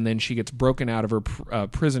murder, and then she gets broken out of her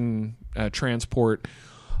prison transport,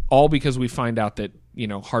 all because we find out that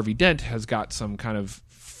Harvey Dent has got some kind of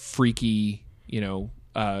freaky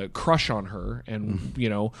crush on her,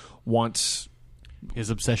 and wants.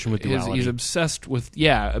 His obsession with duality. He's obsessed with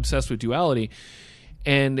duality.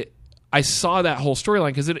 And I saw that whole storyline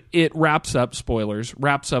because it wraps up, spoilers,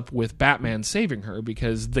 wraps up with Batman saving her,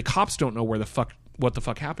 because the cops don't know what the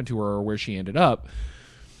fuck happened to her or where she ended up.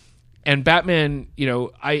 And Batman,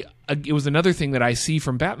 it was another thing that I see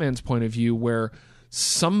from Batman's point of view, where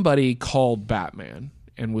somebody called Batman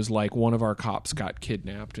and was like, one of our cops got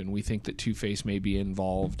kidnapped and we think that Two-Face may be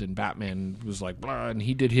involved. And Batman was like, blah, and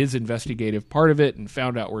he did his investigative part of it and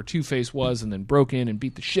found out where Two-Face was, and then broke in and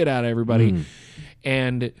beat the shit out of everybody.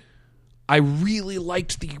 And I really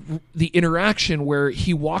liked the interaction where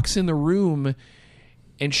he walks in the room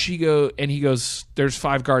and he goes, there's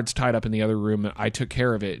 5 guards tied up in the other room, and I took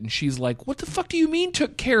care of it. And she's like, what the fuck do you mean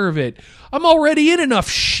took care of it? I'm already in enough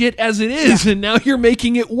shit as it is, and now you're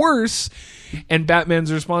making it worse. And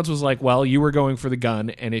Batman's response was like, well, you were going for the gun,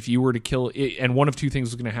 and if you were to kill it, and one of two things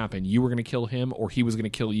was going to happen. You were going to kill him, or he was going to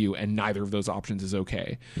kill you, and neither of those options is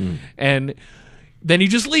okay. And then he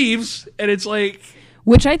just leaves, and it's like...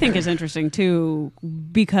 Which I think is interesting, too,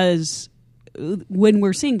 because when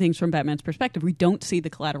we're seeing things from Batman's perspective, we don't see the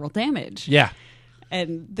collateral damage. Yeah.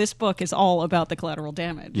 And this book is all about the collateral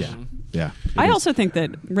damage. Yeah. I also think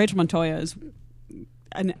that Rachel Montoya is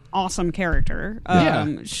an awesome character.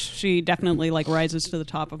 She definitely like rises to the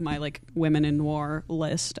top of my like women in noir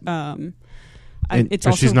list. It's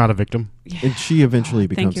also, she's not a victim. And she eventually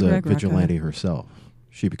Thank becomes you, a Greg Rucka. vigilante herself.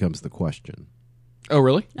 She becomes the question. Oh,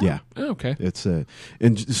 really? Yeah. Oh, okay. It's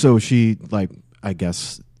and so she like I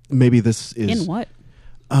guess maybe this is in what?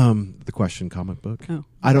 The Question comic book. Oh.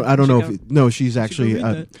 I don't know go- if no, she's actually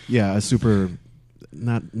read that. a super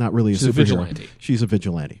not really She's a superhero. vigilante. She's a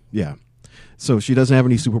vigilante. Yeah. So she doesn't have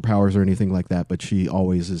any superpowers or anything like that, but she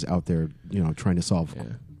always is out there, trying to solve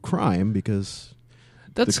crime because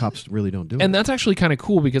the cops really don't do it. And that's actually kind of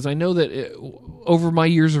cool because I know that over my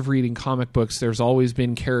years of reading comic books, there's always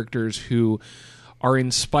been characters who are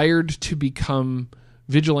inspired to become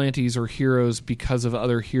vigilantes or heroes because of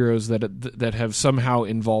other heroes that have somehow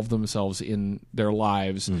involved themselves in their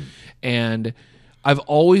lives. And I've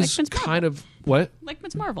always Like Ms. kind of what? Like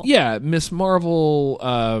Ms. Marvel. Yeah, Miss Marvel.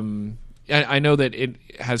 I know that it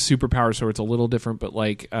has superpowers, so it's a little different. But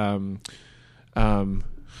like, why am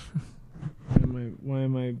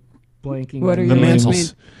I blanking? What on are The you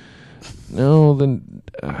Mantles. No,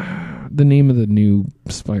 the name of the new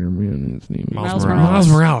Spider-Man. His name is Miles Miles Morales.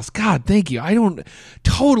 Morales. God, thank you. I don't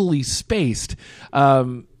totally spaced.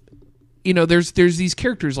 There's these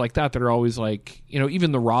characters like that are always like,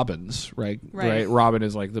 even the Robins, right? Right. Robin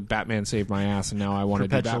is like the Batman saved my ass, and now I want to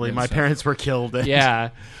do Perpetually, Batman my stuff. parents were killed. Yeah.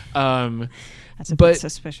 That's a But- bit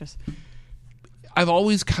suspicious. I've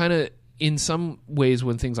always kind of, in some ways,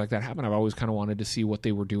 when things like that happen, I've always kind of wanted to see what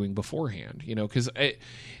they were doing beforehand, because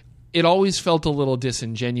it always felt a little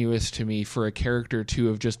disingenuous to me for a character to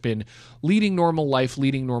have just been leading normal life,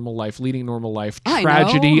 tragedy,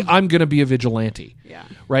 know. I'm going to be a vigilante. Yeah.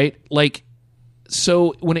 Right? Like,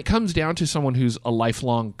 so when it comes down to someone who's a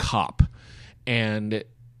lifelong cop and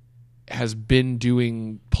has been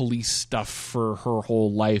doing police stuff for her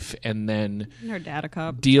whole life and then Her dad a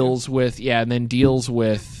cop. deals with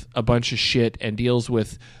a bunch of shit and deals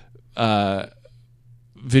with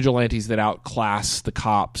vigilantes that outclass the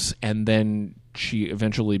cops, and then she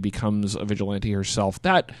eventually becomes a vigilante herself.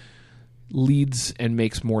 That leads and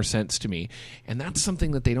makes more sense to me, and that's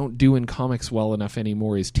something that they don't do in comics well enough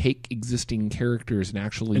anymore, is take existing characters and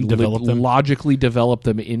actually develop them. logically develop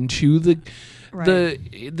them into the Right.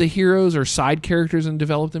 the heroes or side characters and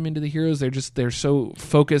develop them into the heroes. They're so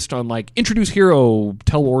focused on like introduce hero,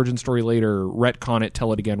 tell origin story later, retcon it,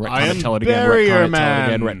 tell it again, I retcon am it, tell it again, Barrier retcon it, tell it Man.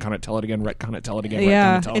 again, retcon it, tell it again, retcon it, tell it again,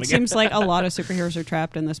 Yeah, retcon it, tell it it again. seems like a lot of superheroes are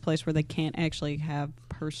trapped in this place where they can't actually have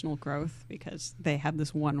personal growth because they have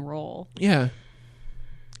this one role. Yeah,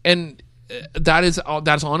 and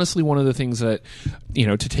that's honestly one of the things that,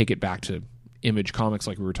 to take it back to Image Comics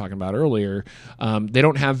like we were talking about earlier, they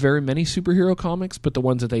don't have very many superhero comics, but the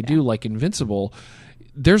ones that they do, like Invincible,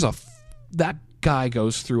 that guy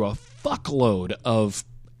goes through a fuckload of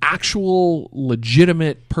actual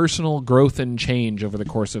legitimate personal growth and change over the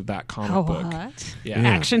course of that comic book. What? Yeah.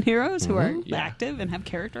 Action heroes who are Yeah. active and have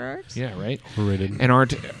character arcs? Yeah, right. Rated. And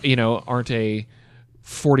aren't a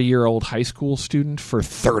 40-year-old high school student for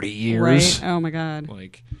 30 years. Right? Oh my god.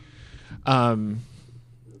 Like,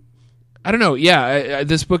 I don't know. Yeah,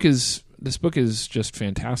 this book is just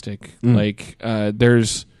fantastic. Like,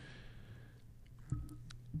 there's,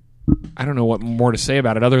 I don't know what more to say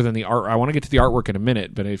about it other than the art. I want to get to the artwork in a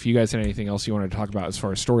minute, but if you guys had anything else you wanted to talk about as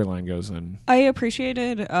far as storyline goes, then I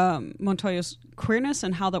appreciated Montoya's queerness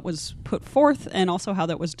and how that was put forth, and also how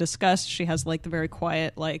that was discussed. She has like the very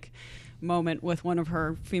quiet moment with one of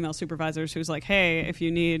her female supervisors who's like, hey, if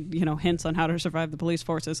you need hints on how to survive the police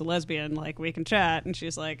force as a lesbian, we can chat. And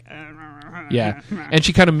she's like, yeah, and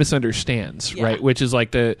she kind of misunderstands, Yeah. right? Which is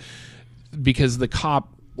like because the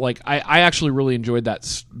cop, like, I actually really enjoyed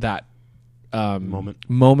that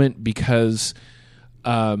moment because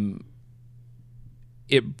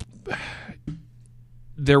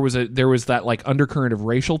there was that like undercurrent of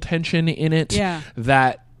racial tension in it, Yeah.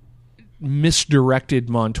 that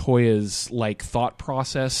misdirected Montoya's like thought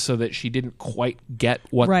process so that she didn't quite get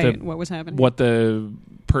what was happening. what the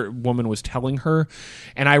woman was telling her,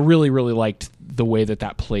 and I really liked the way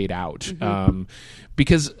that played out,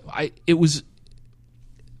 because it was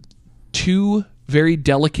two very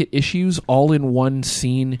delicate issues all in one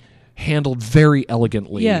scene, handled very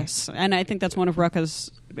elegantly. Yes, and I think that's one of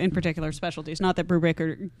Rucka's in particular specialties. Not that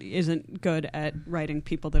Brubaker isn't good at writing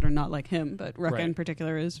people that are not like him, but Rucka in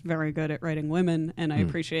particular is very good at writing women, and I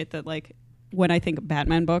appreciate that. Like when I think of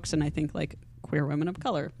Batman books, and I think like queer women of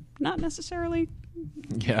color, not necessarily.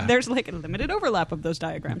 Yeah, there's like a limited overlap of those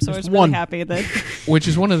diagrams, so I was really happy that. Which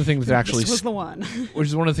is one of the things that actually this was the one. Which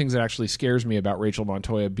is one of the things that actually scares me about Rachel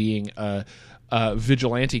Montoya being a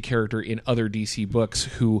vigilante character in other DC books,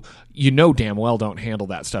 who damn well don't handle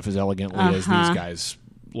that stuff as elegantly as these guys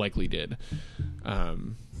likely did.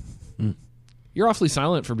 You're awfully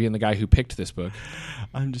silent for being the guy who picked this book.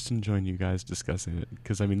 I'm just enjoying you guys discussing it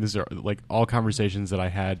because, I mean, these are like all conversations that I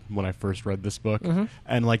had when I first read this book.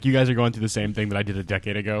 And like you guys are going through the same thing that I did a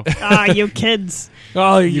decade ago. You kids.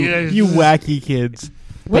 Oh, you wacky kids.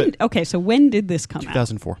 So when did this come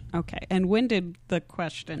 2004. out? Okay. And when did the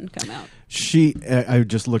question come out? I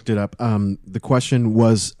just looked it up. The question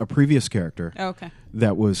was a previous character. Okay.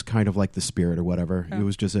 That was kind of like the Spirit or whatever. It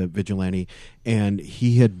was just a vigilante. And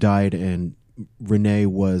he had died, and Renee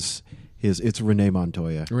was it's Renee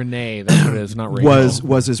Montoya. Renee, that's what it is, not Rachel.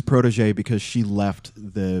 Was his protege because she left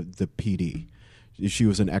the PD. She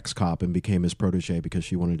was an ex-cop and became his protege because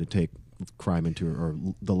she wanted to take crime or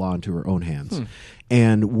the law into her own hands.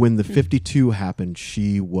 And when the 52 happened,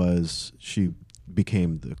 she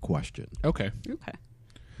became the question. Okay.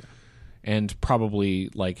 And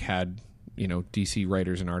probably like had, DC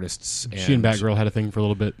writers and artists. And she and Batgirl had a thing for a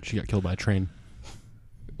little bit. She got killed by a train.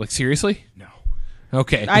 Like, seriously? No.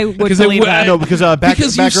 Okay. I would believe that. No, because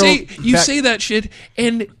Batgirl, you say that shit,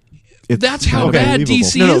 and that's how bad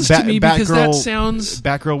DC is to me, because that sounds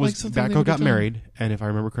Batgirl got married, and if I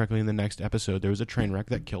remember correctly, in the next episode, there was a train wreck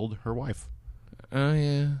that killed her wife. Oh,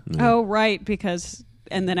 yeah. Oh, right,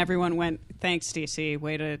 and then everyone went, thanks, DC,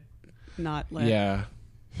 way to not let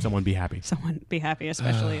someone be happy. Someone be happy,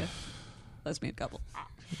 especially a lesbian couple.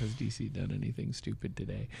 Has DC done anything stupid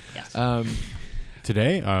today? Yes.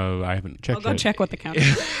 Today, I haven't checked. I'll go check what the count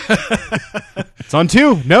is. It's on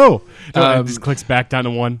 2. No, it just clicks back down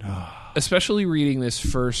to 1. Especially reading this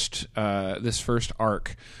first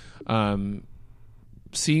arc,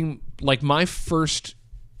 seeing like my first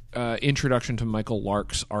introduction to Michael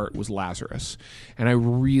Lark's art was Lazarus, and I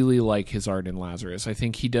really like his art in Lazarus. I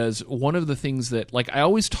think he does one of the things that, like, I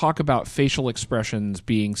always talk about facial expressions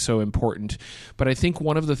being so important, but I think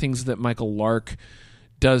one of the things that Michael Lark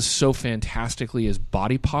does so fantastically is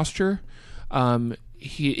body posture.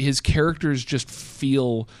 His characters just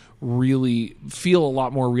feel a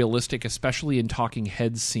lot more realistic, especially in talking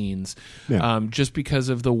heads scenes, just because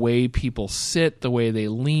of the way people sit, the way they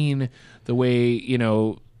lean, the way,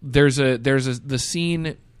 there's the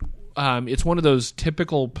scene. It's one of those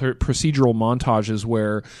typical procedural montages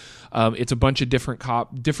where it's a bunch of different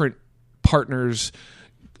partners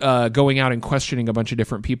going out and questioning a bunch of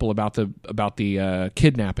different people about the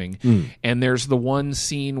kidnapping. And there's the one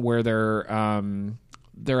scene where they're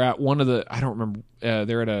at one of the, I don't remember,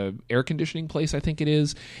 they're at a air conditioning place, I think it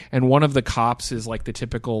is, and one of the cops is like the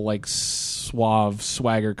typical like suave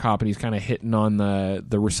swagger cop, and he's kind of hitting on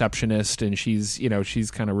the receptionist, and she's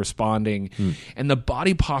kind of responding, and the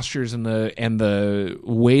body postures and the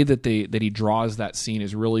way that he draws that scene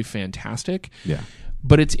is really fantastic.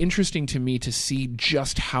 But it's interesting to me to see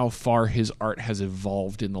just how far his art has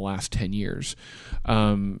evolved in the last 10 years.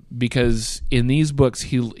 Because in these books,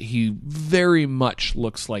 he very much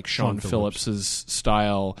looks like Sean Phillips's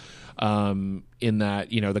style, in that,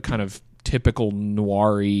 the kind of typical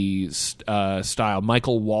noir-y style.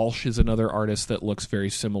 Michael Walsh is another artist that looks very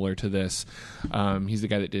similar to this. He's the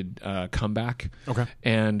guy that did Comeback. Okay.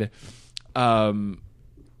 And,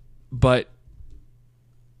 but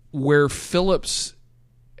where Phillips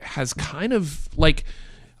has kind of, like,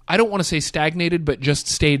 I don't want to say stagnated, but just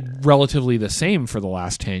stayed relatively the same for the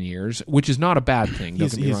last 10 years, which is not a bad thing. Don't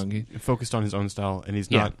get me wrong. He's focused on his own style, and he's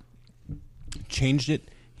not changed it.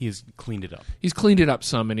 He's cleaned it up. He's cleaned it up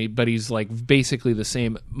some, but he's like basically the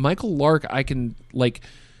same. Michael Lark, I can, like,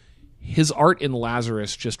 his art in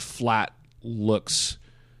Lazarus just flat looks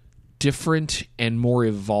different and more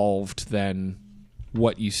evolved than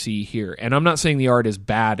what you see here. And I'm not saying the art is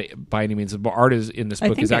bad by any means. The art in this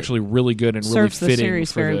book is actually really good and really fitting. The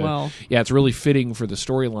series very well. Yeah, it's really fitting for the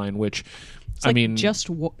storyline, which it's like just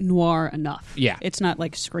noir enough. Yeah. It's not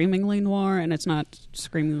like screamingly noir, and it's not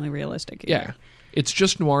screamingly realistic either. Yeah. It's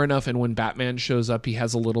just noir enough, and when Batman shows up, he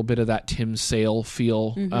has a little bit of that Tim Sale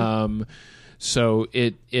feel. So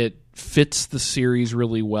it fits the series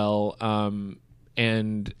really well.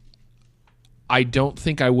 And I don't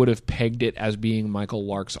think I would have pegged it as being Michael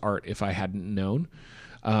Lark's art if I hadn't known.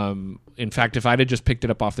 In fact, if I'd have just picked it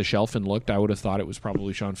up off the shelf and looked, I would have thought it was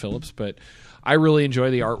probably Sean Phillips. But I really enjoy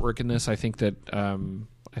the artwork in this. I think that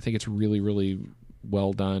I think it's really, really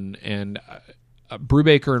well done. And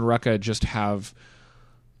Brubaker and Rucka just have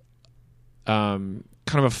kind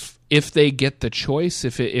of if they get the choice,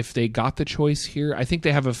 if they got the choice here, I think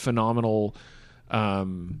they have a phenomenal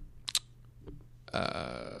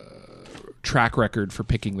track record for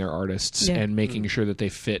picking their artists and making sure that they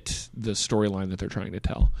fit the storyline that they're trying to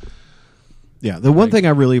tell. Yeah, the one thing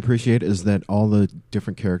I really appreciate is that all the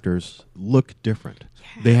different characters look different.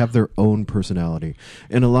 Yeah. They have their own personality.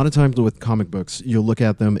 And a lot of times with comic books, you'll look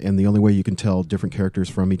at them and the only way you can tell different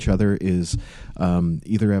characters from each other is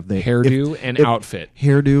either have they hairdo and outfit.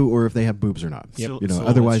 Hairdo or if they have boobs or not. Yep. You know,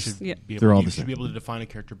 otherwise they're all the same. You should be able to define a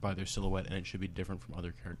character by their silhouette and it should be different from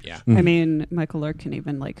other characters. Yeah. I mean, Michael Lurk can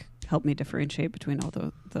even like help me differentiate between all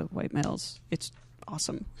the white males. It's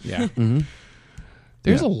awesome. Yeah.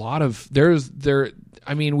 There's a lot of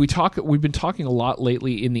I mean, we've been talking a lot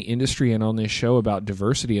lately in the industry and on this show about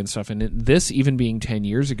diversity and stuff, and this even being 10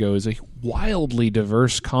 years ago is a wildly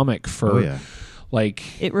diverse comic for like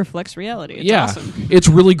it reflects reality. It's awesome. It's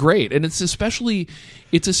really great, and it's especially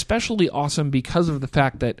awesome because of the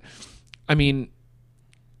fact that, I mean,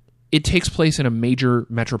 it takes place in a major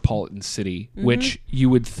metropolitan city, which you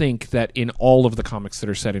would think that in all of the comics that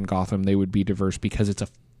are set in Gotham they would be diverse because it's a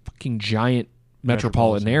fucking giant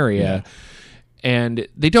metropolitan area, and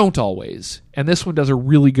they don't always. And this one does a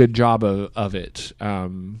really good job of it.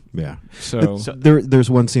 So there's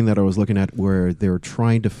one scene that I was looking at where they were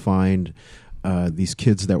trying to find these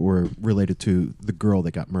kids that were related to the girl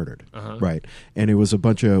that got murdered, right? And it was a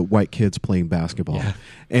bunch of white kids playing basketball.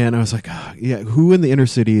 And I was like, who in the inner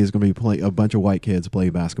city is going to be playing a bunch of white kids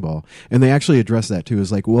playing basketball? And they actually addressed that too.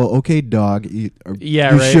 It's like, well, okay, dog, you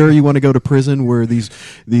sure you want to go to prison where these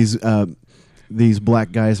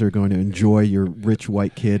black guys are going to enjoy your rich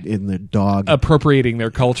white kid in the dog appropriating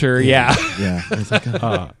their culture? Yeah. It's like,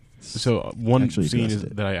 so one scene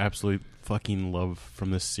that I absolutely fucking love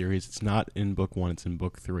from this series. It's not in book 1; it's in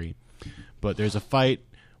book 3. But there's a fight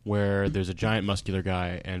where there's a giant muscular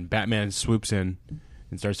guy, and Batman swoops in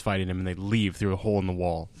and starts fighting him, and they leave through a hole in the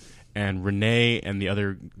wall. And Renee and the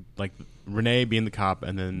other, like Renee being the cop,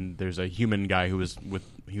 and then there's a human guy he was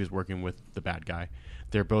working with the bad guy.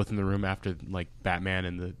 They're both in the room after like Batman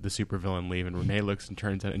and the supervillain leave, and Renee looks and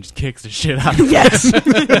turns at it and just kicks the shit out of him. Yes.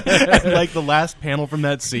 And, like the last panel from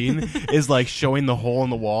that scene is like showing the hole in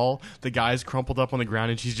the wall. The guy's crumpled up on the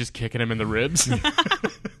ground and she's just kicking him in the ribs.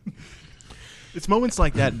 It's moments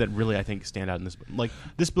like that that really I think stand out in this book. Like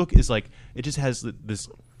this book is like it just has this.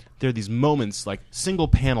 There are these moments like single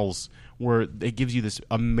panels where it gives you this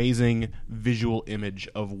amazing visual image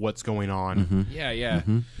of what's going on.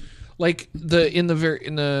 Like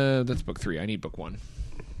that's book 3. I need book 1.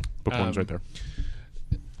 Book 1's right there.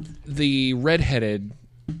 The redheaded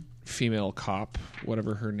female cop,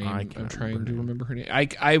 whatever her name, I'm trying to remember her name. I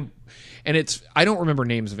don't remember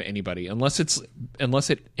names of anybody unless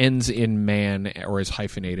it ends in man or is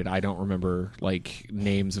hyphenated. I don't remember like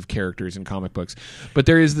names of characters in comic books. But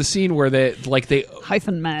there is the scene where they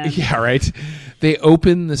hyphen man. Yeah, right. They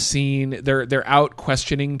open the scene. They're out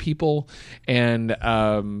questioning people, and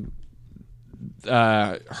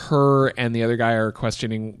her and the other guy are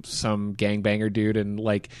questioning some gangbanger dude, and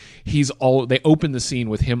like they open the scene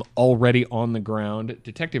with him already on the ground.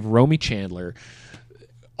 Detective Romy Chandler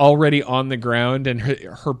already on the ground, and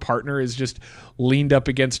her partner is just leaned up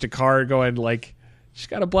against a car going like, she's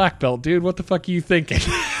got a black belt, dude, what the fuck are you thinking?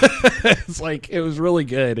 It's like, it was really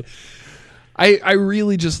good. I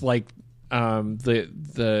really just like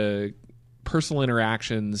the personal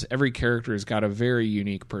interactions. Every character has got a very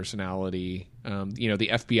unique personality. The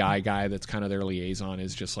FBI guy that's kind of their liaison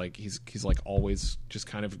is just like he's like always just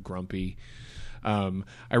kind of grumpy.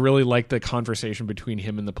 I really like the conversation between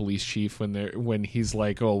him and the police chief when he's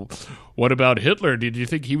like, "Oh, what about Hitler? Did you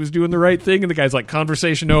think he was doing the right thing?" And the guy's like,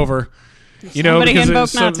 "Conversation over." Somebody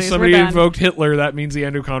invoked Nazis. Somebody invoked Hitler. That means the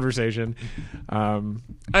end of conversation.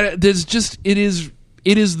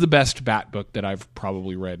 It is the best Bat book that I've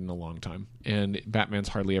probably read in a long time, and Batman's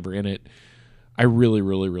hardly ever in it. I really,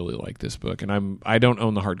 really, really like this book, and I don't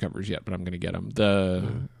own the hardcovers yet, but I'm going to get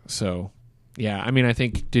them. So, yeah. I mean, I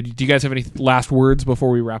think. Do you guys have any last words before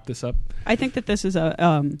we wrap this up? I think that this is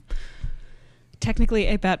a technically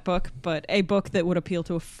a Bat book, but a book that would appeal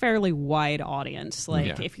to a fairly wide audience.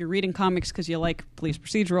 Like, if you're reading comics because you like police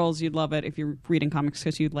procedurals, you'd love it. If you're reading comics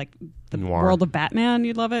because you like the world of Batman,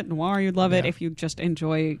 you'd love it. Noir, you'd love it. If you just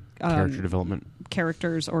enjoy character development,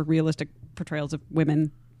 characters, or realistic portrayals of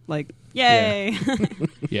women, like, yay!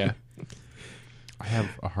 Yeah. I have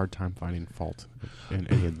a hard time finding fault in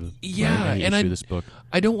any of the and this book.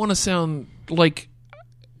 I don't want to sound like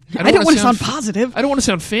I don't want to sound positive. I don't want to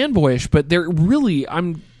sound fanboyish, but they're really.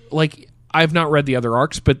 I'm like, I've not read the other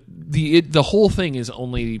arcs, but the whole thing is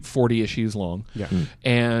only 40 issues long. Yeah.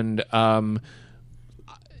 And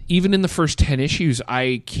even in the first 10 issues,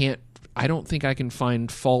 I don't think I can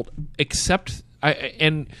find fault except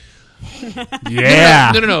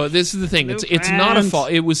Yeah. No. This is the thing. It's not a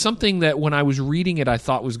fault. It was something that when I was reading it, I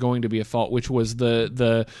thought was going to be a fault, which was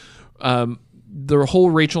the whole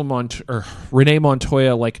Renee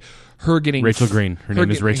Montoya, like her getting Rachel Green. Her name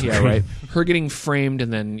is Rachel Green. Right. Her getting framed,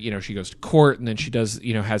 and then she goes to court, and then she does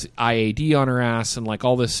has IAD on her ass, and like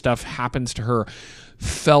all this stuff happens to her.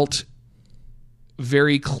 Felt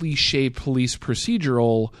very cliche police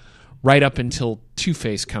procedural right up until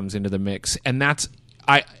Two-Face comes into the mix, and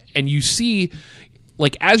and you see,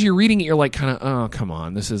 like, as you're reading it, you're like, kind of, oh, come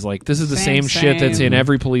on, this is the same shit that's in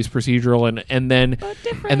every police procedural, and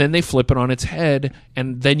then they flip it on its head,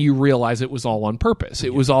 and then you realize it was all on purpose.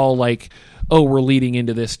 It was all like, oh, we're leading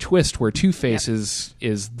into this twist where Two-Face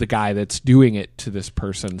is the guy that's doing it to this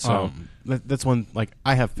person. So that's one, like,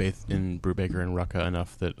 I have faith in Brubaker and Rucka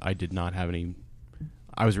enough that I did not have any.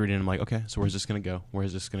 I was reading, and I'm like, okay, so where's this going to go?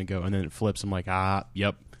 Where's this going to go? And then it flips. I'm like,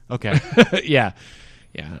 yep, okay. Yeah.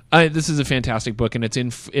 This is a fantastic book, and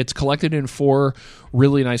it's collected in 4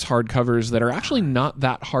 really nice hardcovers that are actually not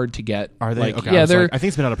that hard to get. Are they? Like, okay, yeah, I think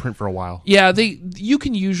it's been out of print for a while. Yeah, you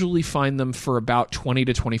can usually find them for about $20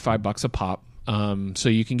 to $25 a pop. So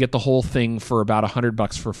you can get the whole thing for about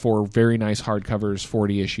 $100 for 4 very nice hardcovers,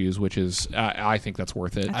 40 issues, which is I think that's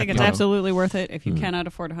worth it. I think it's absolutely worth it. If you cannot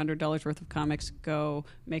afford $100 worth of comics, go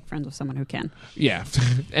make friends with someone who can. Yeah,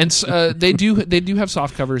 and they do have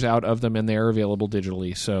soft covers out of them, and they are available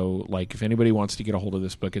digitally. So, like, if anybody wants to get a hold of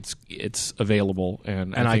this book, it's available.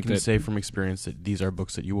 And I think can say from experience that these are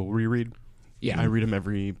books that you will reread. Yeah, I read them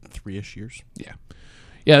every 3-ish years. Yeah.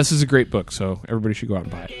 Yeah, this is a great book, so everybody should go out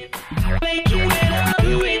and buy it.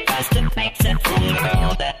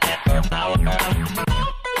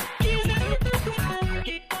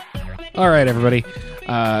 All right, everybody.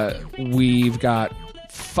 We've got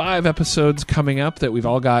 5 episodes coming up that we've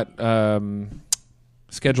all got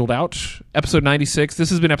scheduled out. Episode 96.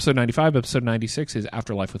 This has been episode 95. Episode 96 is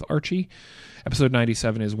Afterlife with Archie. Episode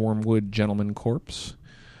 97 is Wormwood Gentleman Corpse.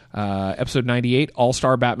 Episode 98,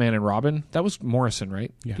 All-Star Batman and Robin. That was Morrison,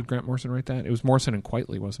 right? Yeah. Did Grant Morrison write that? It was Morrison and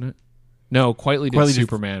Quitely, wasn't it? No, Quitely did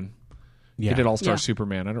Superman. He did All-Star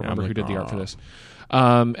Superman. I don't remember who did the art for this.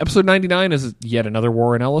 Episode 99 is yet another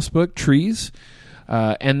Warren Ellis book, Trees.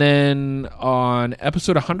 And then on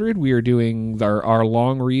episode 100, we are doing our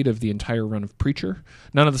long read of the entire run of Preacher.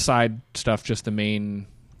 None of the side stuff, just the main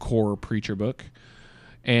core Preacher book.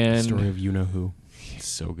 And the story of you-know-who. It's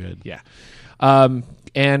so good. Yeah.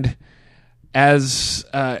 And as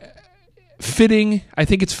fitting, I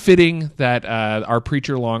think it's fitting that our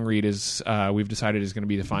Preacher long read is we've decided is going to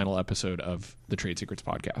be the final episode of the Trade Secrets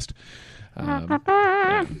podcast.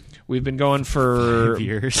 Yeah. We've been going for 5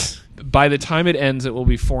 years. By the time it ends, it will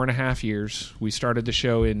be 4.5 years. We started the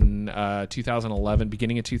show in 2011,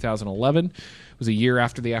 beginning of 2011. It was a year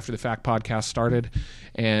after the After the Fact podcast started,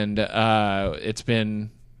 and it's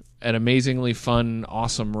been an amazingly fun,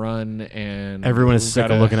 awesome run, and everyone is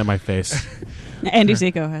sick of looking at my face. Andy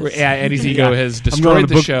Zico has. Yeah, Andy Zico has destroyed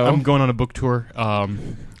the show. I'm going on a book tour.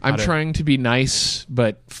 I'm trying to be nice,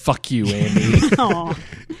 but fuck you, Andy.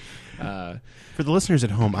 For the listeners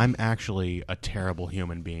at home, I'm actually a terrible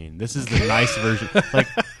human being. This is the nice version. Like,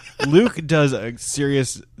 Luke does a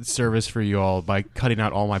serious service for you all by cutting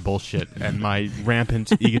out all my bullshit and my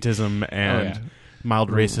rampant egotism and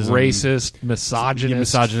mild racism, racist,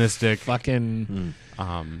 misogynistic, fucking.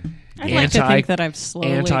 I'd like to think that I've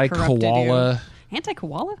slowly anti-koala. corrupted you.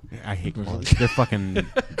 Anti-koala? I hate koalas. They're fucking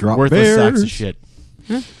worthless sacks of shit.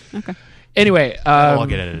 Okay. Anyway, I'll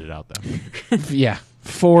get edited out though. Yeah.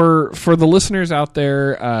 For the listeners out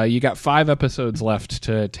there, you got 5 episodes left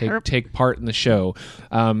to take part in the show.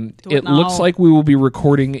 It looks like we will be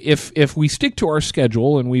recording, if we stick to our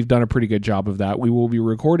schedule, and we've done a pretty good job of that, we will be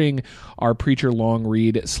recording our Preacher long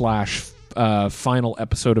read / final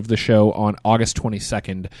episode of the show on August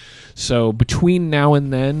 22nd. So between now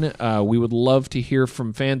and then, we would love to hear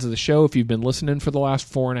from fans of the show. If you've been listening for the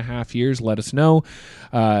last 4.5 years, let us know.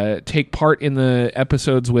 Take part in the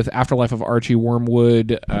episodes with Afterlife of Archie,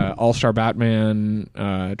 Wormwood, All-Star Batman,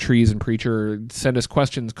 Trees, and Preacher. Send us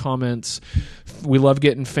questions, comments. We love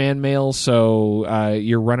getting fan mail, so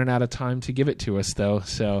you're running out of time to give it to us, though.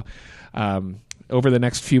 So over the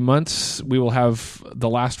next few months, we will have the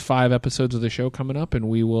last 5 episodes of the show coming up, and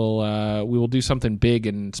we will do something big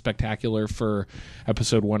and spectacular for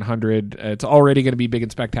episode 100. It's already going to be big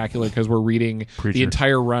and spectacular because we're reading the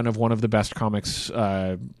entire run of one of the best comics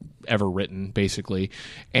ever written, basically,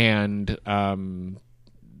 and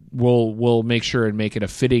we'll make sure and make it a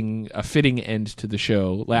fitting end to the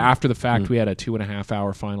show. After the fact, we had a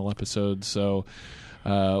 2.5-hour final episode, so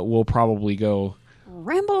we'll probably go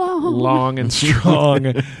ramble on long and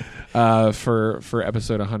strong for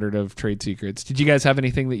episode 100 of Trade Secrets. Did you guys have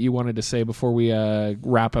anything that you wanted to say before we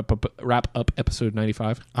wrap up episode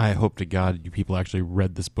 95? I hope to God you people actually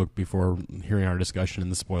read this book before hearing our discussion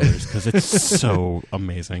and the spoilers, because it's so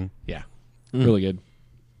amazing. Yeah, really good.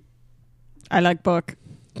 I like book.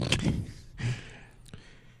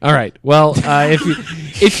 All right. Well,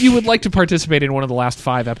 if you would like to participate in one of the last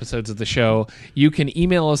 5 episodes of the show, you can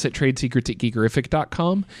email us at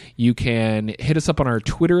tradesecrets@geekerific.com. You can hit us up on our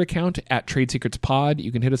Twitter account at TradeSecretsPod.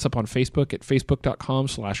 You can hit us up on Facebook at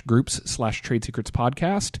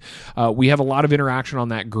facebook.com/groups/TradeSecretsPodcast. We have a lot of interaction on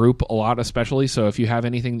that group, a lot especially. So if you have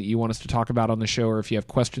anything that you want us to talk about on the show, or if you have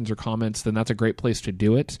questions or comments, then that's a great place to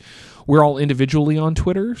do it. We're all individually on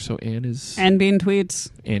Twitter. So Ann is... And Bean tweets.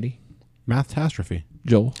 Andy. Mathtastrophe.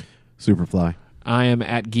 Joel. Superfly. I am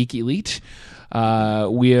at Geek Elite.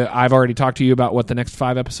 I've already talked to you about what the next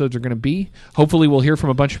 5 episodes are going to be. Hopefully, we'll hear from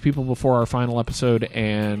a bunch of people before our final episode,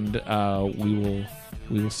 and we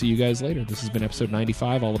will see you guys later. This has been episode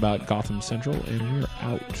 95, all about Gotham Central, and we're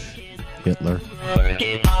out. Hitler. Work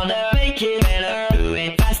it harder, make it better, do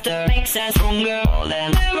it faster, makes us stronger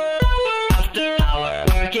than ever.